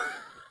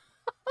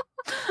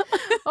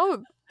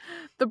 Oh,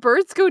 the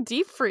birds go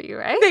deep for you,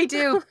 eh? They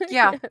do.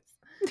 Yeah.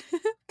 Yes.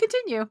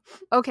 Continue.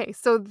 Okay,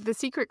 so the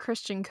secret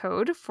Christian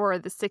code for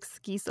the 6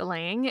 geese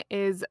a-laying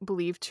is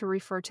believed to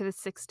refer to the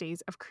 6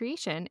 days of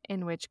creation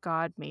in which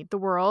God made the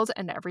world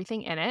and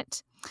everything in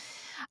it.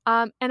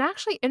 And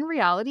actually, in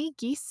reality,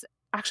 geese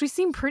actually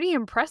seem pretty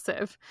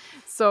impressive.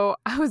 So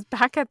I was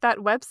back at that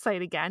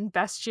website again,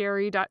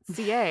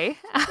 bestiary.ca,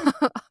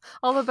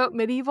 all about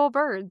medieval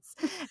birds.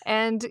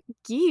 And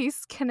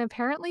geese can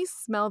apparently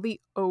smell the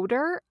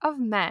odor of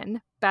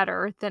men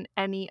better than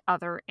any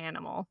other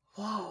animal.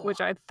 Whoa.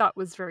 Which I thought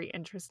was very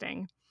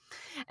interesting.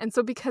 And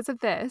so because of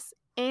this,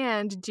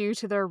 and due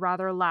to their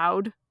rather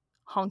loud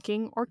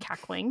honking or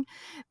cackling,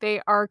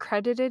 they are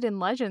credited in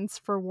legends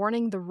for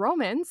warning the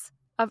Romans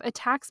of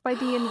attacks by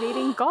the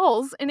invading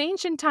Gauls in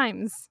ancient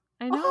times.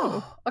 I know.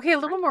 Oh, okay, a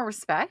little more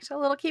respect. A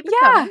little keep it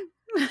Yeah,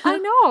 coming. I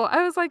know.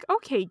 I was like,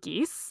 okay,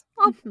 geese,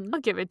 I'll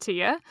give it to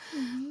you.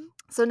 Mhm.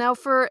 So now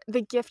for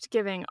the gift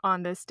giving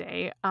on this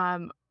day,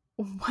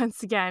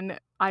 once again,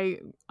 I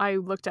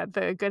looked at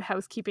the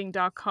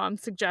goodhousekeeping.com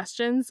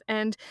suggestions,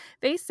 and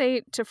they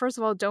say to, first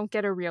of all, don't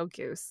get a real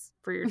goose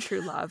for your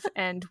true love.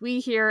 And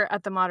we here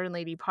at the Modern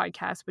Lady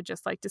podcast would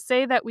just like to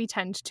say that we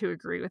tend to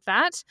agree with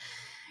that.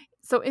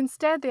 So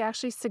instead, they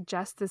actually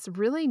suggest this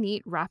really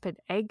neat rapid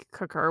egg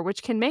cooker,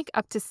 which can make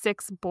up to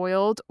 6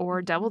 boiled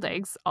or deviled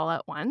eggs all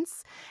at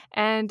once.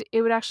 And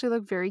it would actually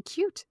look very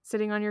cute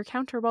sitting on your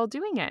counter while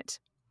doing it.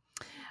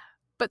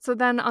 But so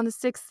then on the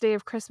 6th day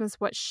of Christmas,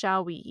 what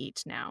shall we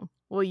eat now?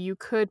 Well, you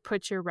could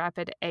put your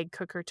rapid egg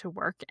cooker to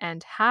work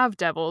and have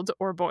deviled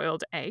or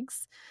boiled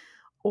eggs.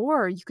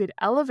 Or you could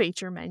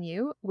elevate your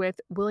menu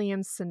with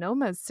William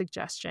Sonoma's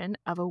suggestion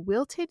of a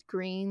wilted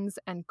greens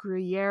and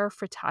Gruyere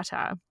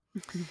frittata.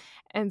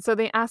 And so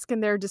they ask in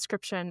their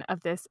description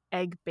of this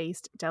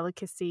egg-based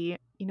delicacy,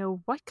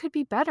 what could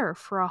be better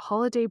for a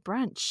holiday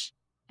brunch?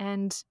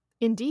 And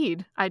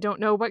indeed, I don't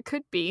know what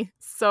could be.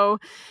 So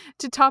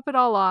to top it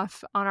all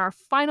off, on our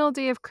final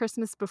day of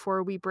Christmas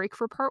before we break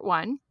for part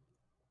 1,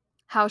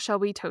 how shall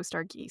we toast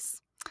our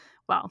geese?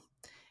 Well,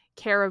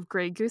 care of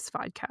Grey Goose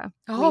Vodka.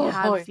 Oh, we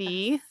have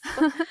the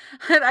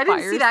I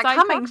didn't see that fireside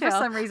coming for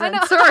cocktail. some I reason.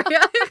 know. Sorry,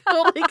 it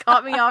totally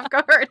caught me off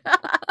guard.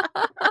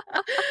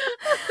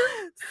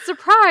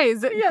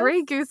 Surprise! Yes.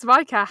 Grey Goose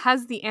Vodka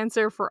has the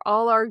answer for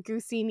all our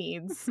goosey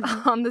needs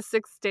on the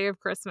 6th day of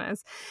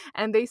Christmas.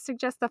 And they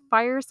suggest the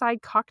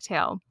fireside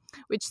cocktail,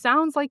 which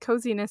sounds like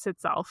coziness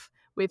itself,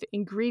 with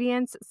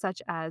ingredients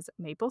such as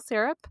maple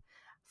syrup,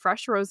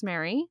 fresh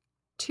rosemary,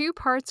 2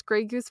 parts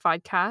Grey Goose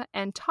Vodka,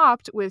 and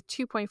topped with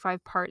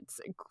 2.5 parts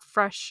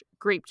fresh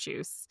grape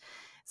juice.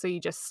 So you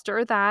just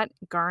stir that,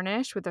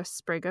 garnish with a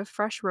sprig of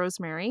fresh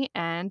rosemary,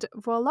 and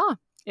voila!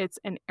 It's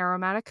an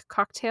aromatic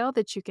cocktail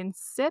that you can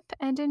sip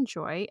and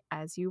enjoy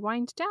as you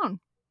wind down.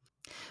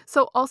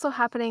 So also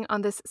happening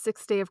on this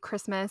 6th day of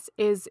Christmas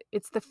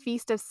it's the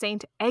feast of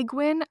Saint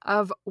Egwin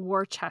of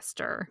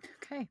Worcester.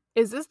 Okay.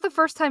 Is this the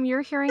first time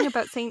you're hearing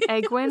about Saint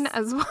Egwin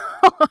as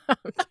well?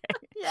 Okay.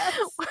 Yes.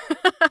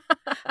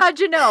 How'd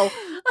you know?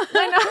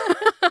 I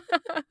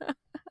know.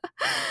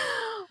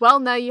 Well,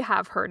 now you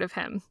have heard of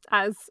him,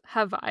 as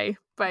have I.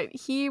 But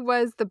he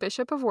was the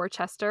Bishop of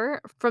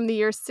Worcester from the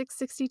year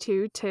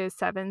 662 to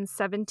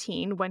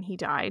 717 when he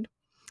died.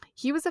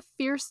 He was a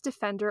fierce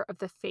defender of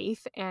the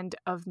faith and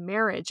of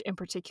marriage in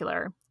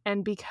particular.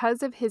 And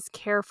because of his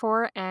care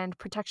for and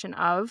protection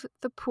of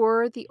the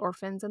poor, the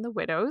orphans, and the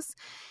widows,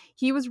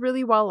 he was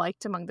really well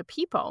liked among the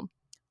people.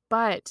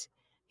 But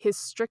his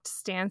strict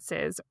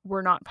stances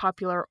were not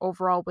popular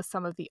overall with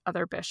some of the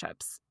other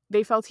bishops.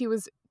 They felt he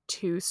was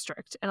too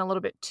strict and a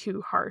little bit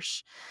too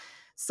harsh.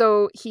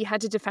 So he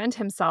had to defend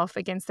himself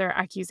against their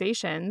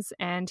accusations,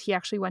 and he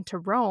actually went to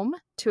Rome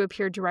to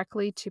appear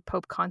directly to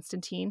Pope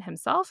Constantine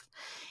himself,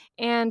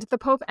 and the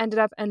Pope ended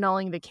up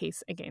annulling the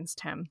case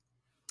against him.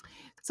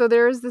 So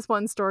there is this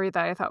one story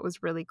that I thought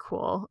was really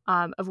cool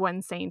of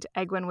when Saint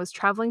Egwin was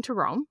traveling to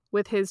Rome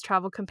with his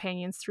travel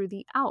companions through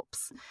the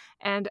Alps.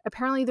 And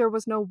apparently there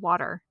was no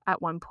water at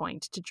one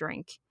point to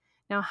drink.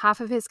 Now, half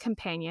of his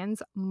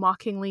companions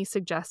mockingly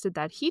suggested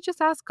that he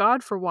just ask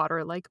God for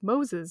water like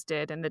Moses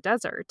did in the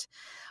desert,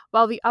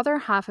 while the other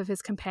half of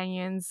his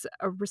companions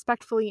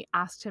respectfully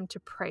asked him to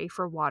pray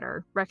for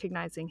water,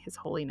 recognizing his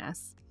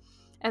holiness.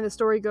 And the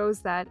story goes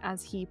that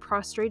as he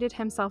prostrated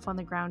himself on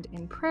the ground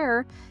in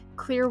prayer,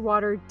 clear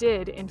water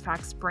did in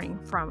fact spring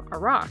from a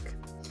rock.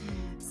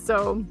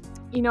 So,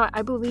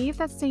 I believe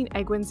that St.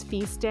 Egwin's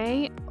feast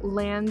day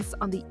lands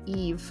on the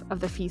eve of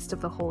the Feast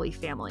of the Holy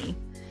Family.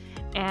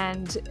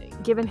 And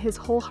given his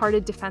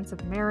wholehearted defense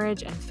of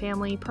marriage and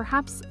family,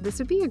 perhaps this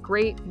would be a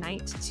great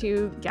night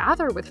to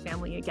gather with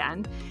family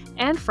again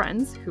and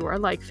friends who are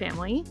like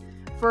family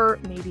for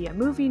maybe a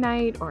movie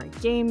night or a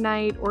game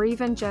night or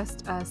even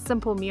just a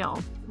simple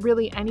meal.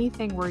 Really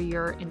anything where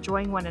you're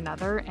enjoying one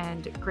another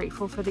and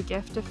grateful for the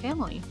gift of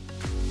family.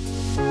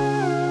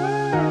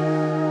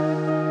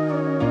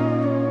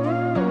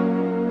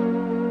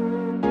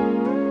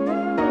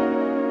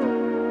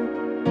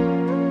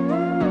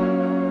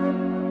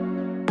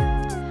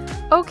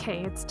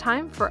 Okay, it's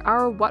time for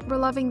our What We're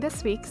Loving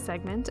This Week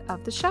segment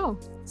of the show.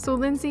 So,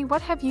 Lindsay,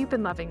 what have you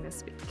been loving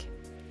this week?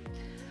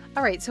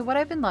 All right, so what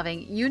I've been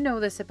loving, you know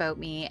this about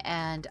me,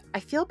 and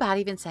I feel bad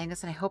even saying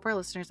this, and I hope our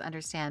listeners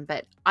understand,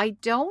 but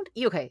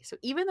so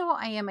even though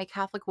I am a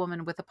Catholic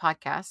woman with a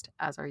podcast,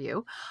 as are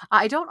you,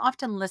 I don't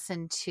often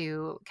listen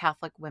to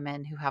Catholic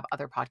women who have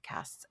other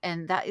podcasts,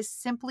 and that is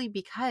simply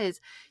because,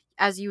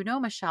 as you know,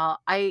 Michelle,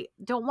 I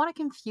don't want to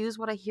confuse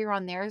what I hear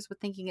on theirs with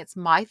thinking it's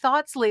my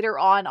thoughts later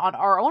on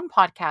our own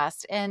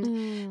podcast,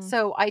 and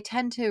so I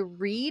tend to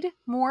read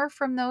more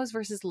from those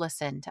versus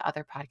listen to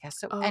other podcasts.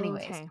 So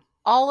anyways, Okay.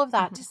 all of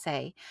that to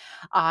say,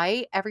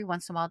 I every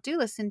once in a while do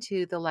listen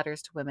to the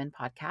Letters to Women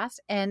podcast.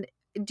 And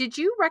did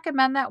you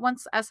recommend that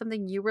once as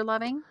something you were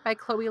loving by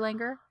Chloe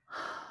Langer?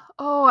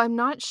 Oh, I'm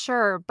not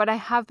sure, but I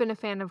have been a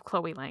fan of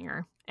Chloe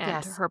Langer and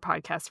Yes. her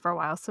podcast for a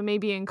while, so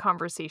maybe in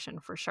conversation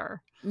for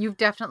sure. You've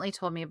definitely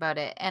told me about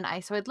it. And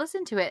I'd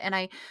listened to it, and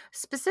I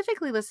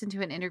specifically listened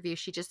to an interview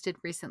she just did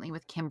recently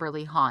with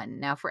Kimberly Hahn.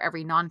 Now, for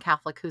every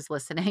non-Catholic who's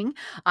listening,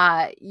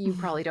 you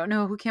probably don't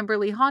know who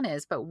Kimberly Hahn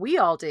is, but we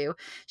all do.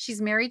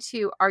 She's married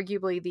to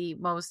arguably the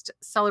most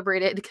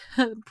celebrated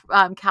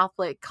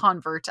Catholic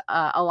convert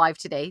alive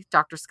today,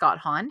 Dr. Scott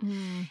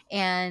Hahn.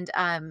 And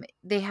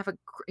they have an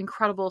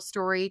incredible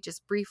story.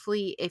 Just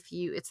briefly, if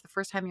it's the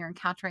first time you're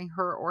encountering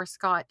her or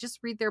Scott, just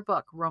read their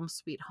book, Rome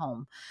Sweet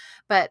Home.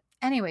 But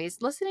anyways,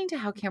 listening to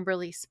how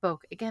Kimberly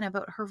spoke again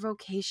about her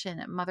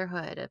vocation,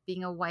 motherhood, of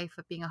being a wife,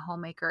 of being a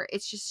homemaker,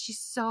 she's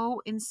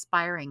so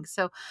inspiring.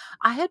 So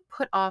I had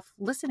put off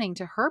listening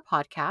to her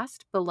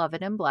podcast,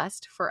 Beloved and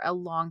Blessed, for a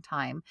long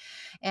time.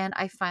 And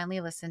I finally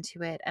listened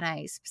to it. And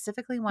I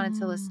specifically wanted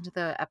to listen to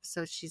the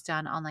episodes she's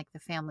done on like the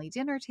family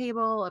dinner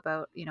table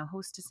about,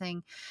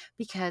 hostessing,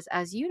 because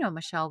as you know,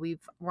 Michelle,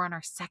 we're on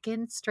our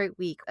second straight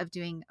week of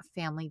doing a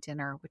family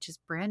dinner, which is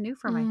brand new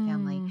for my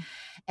family.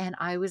 And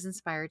I was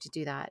inspired to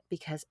do that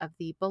because of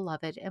the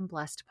Beloved and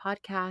Blessed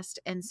podcast.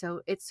 And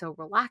so it's so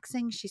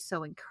relaxing. She's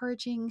so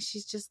encouraging.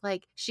 She's just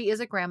like, she is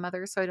a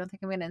grandmother. So I don't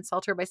think I'm going to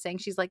insult her by saying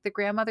she's like the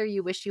grandmother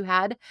you wish you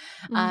had.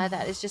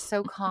 That is just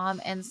so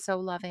calm and so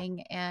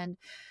loving. And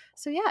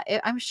so, yeah,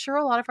 I'm sure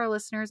a lot of our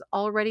listeners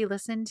already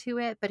listened to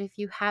it. But if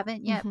you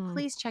haven't yet,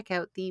 please check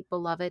out the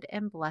Beloved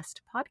and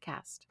Blessed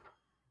podcast.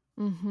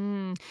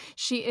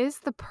 She is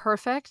the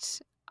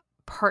perfect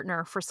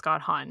partner for Scott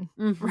Hahn,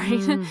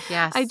 right?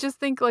 Yes. I just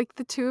think like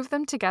the two of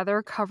them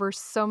together cover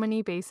so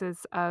many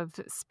bases of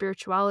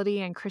spirituality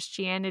and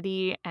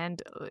Christianity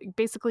and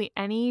basically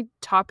any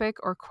topic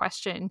or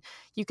question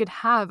you could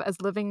have as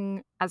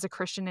living as a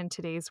Christian in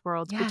today's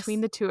world.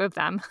 Between the two of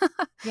them.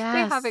 They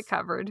have it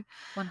covered.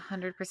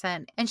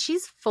 100%. And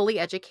she's fully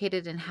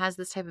educated and has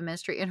this type of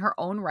ministry in her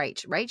own right?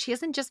 She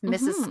isn't just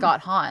Mrs.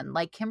 Scott Hahn.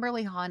 Like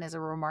Kimberly Hahn is a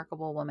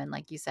remarkable woman,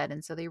 like you said.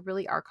 And so they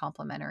really are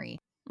complementary.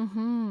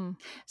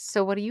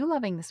 So what are you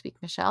loving this week,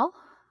 Michelle?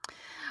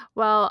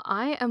 Well,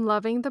 I am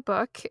loving the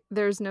book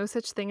There's No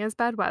Such Thing as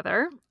Bad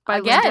Weather by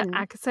Linda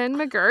Atkinson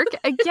McGurk.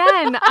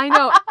 Again, I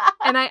know.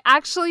 And I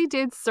actually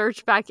did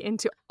search back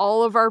into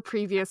all of our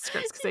previous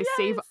scripts because I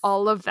save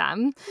all of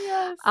them.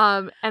 Yes.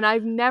 And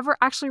I've never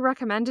actually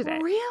recommended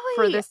it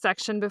for this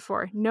section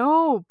before.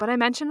 No, but I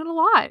mention it a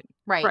lot.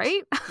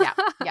 Right?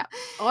 Yeah.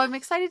 Oh, I'm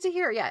excited to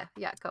hear. Yeah,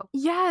 go.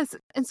 Yes.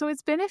 And so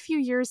it's been a few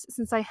years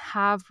since I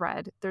have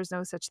read There's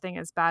No Such Thing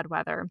as Bad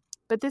Weather.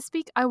 But this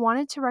week, I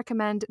wanted to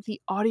recommend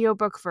the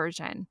audiobook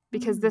version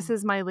because this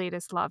is my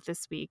latest love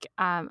this week.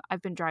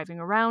 I've been driving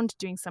around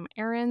doing some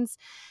errands,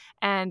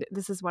 and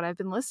this is what I've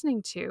been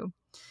listening to.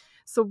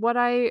 So what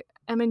I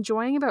am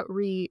enjoying about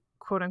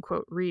quote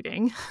unquote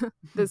reading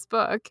this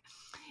book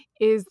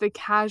is the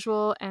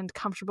casual and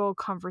comfortable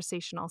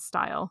conversational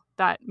style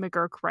that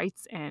McGurk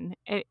writes in.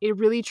 It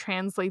really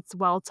translates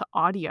well to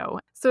audio.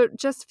 So it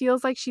just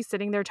feels like she's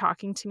sitting there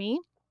talking to me.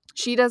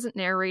 She doesn't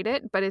narrate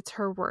it, but it's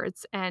her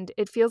words, and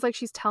it feels like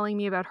she's telling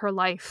me about her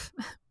life,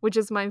 which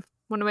is one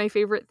of my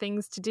favorite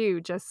things to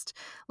do, just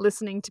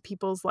listening to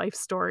people's life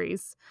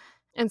stories.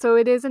 And so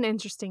it is an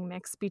interesting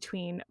mix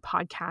between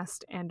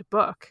podcast and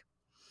book.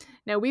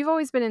 Now, we've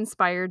always been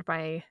inspired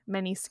by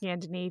many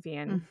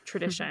Scandinavian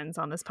traditions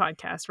on this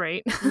podcast,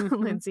 right,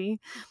 Lindsay?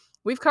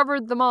 We've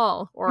covered them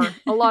all, or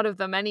a lot of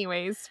them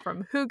anyways,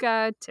 from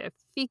hygge to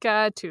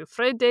fika to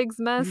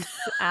fredagsmess.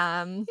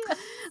 Yes,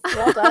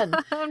 well done.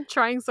 I'm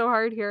trying so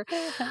hard here.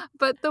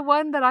 But the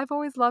one that I've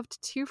always loved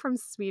too from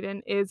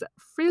Sweden is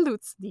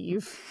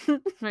friluftsliv,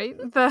 right?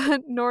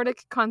 The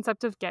Nordic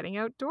concept of getting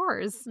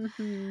outdoors.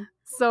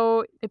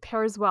 So it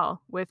pairs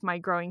well with my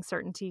growing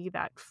certainty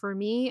that for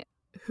me,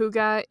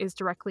 hygge is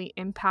directly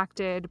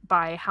impacted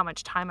by how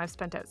much time I've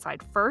spent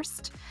outside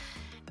first.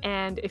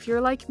 And if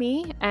you're like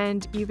me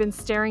and you've been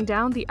staring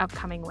down the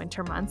upcoming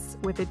winter months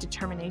with a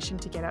determination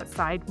to get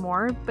outside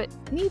more, but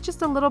need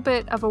just a little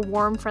bit of a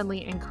warm,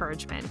 friendly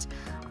encouragement,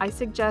 I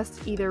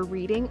suggest either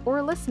reading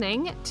or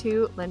listening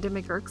to Linda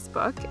McGurk's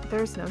book,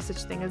 There's No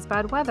Such Thing as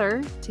Bad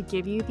Weather, to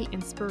give you the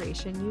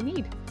inspiration you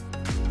need.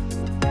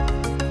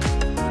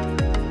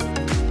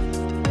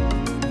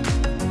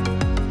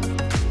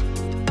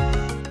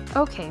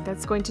 Okay,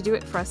 that's going to do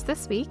it for us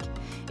this week.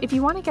 If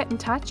you want to get in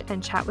touch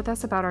and chat with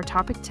us about our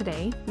topic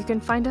today, you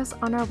can find us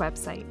on our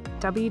website,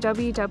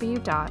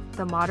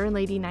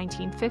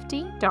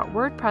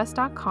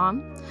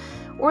 www.themodernlady1950.wordpress.com,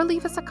 or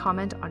leave us a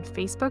comment on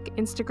Facebook,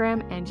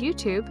 Instagram, and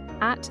YouTube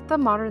at The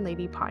Modern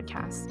Lady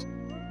Podcast.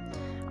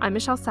 I'm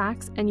Michelle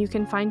Sachs, and you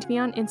can find me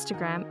on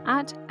Instagram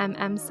at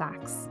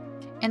mmsachs.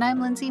 And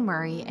I'm Lindsay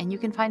Murray, and you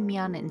can find me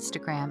on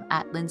Instagram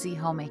at Lindsay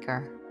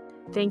Homemaker.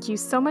 Thank you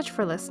so much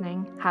for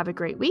listening. Have a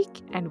great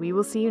week, and we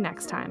will see you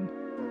next time.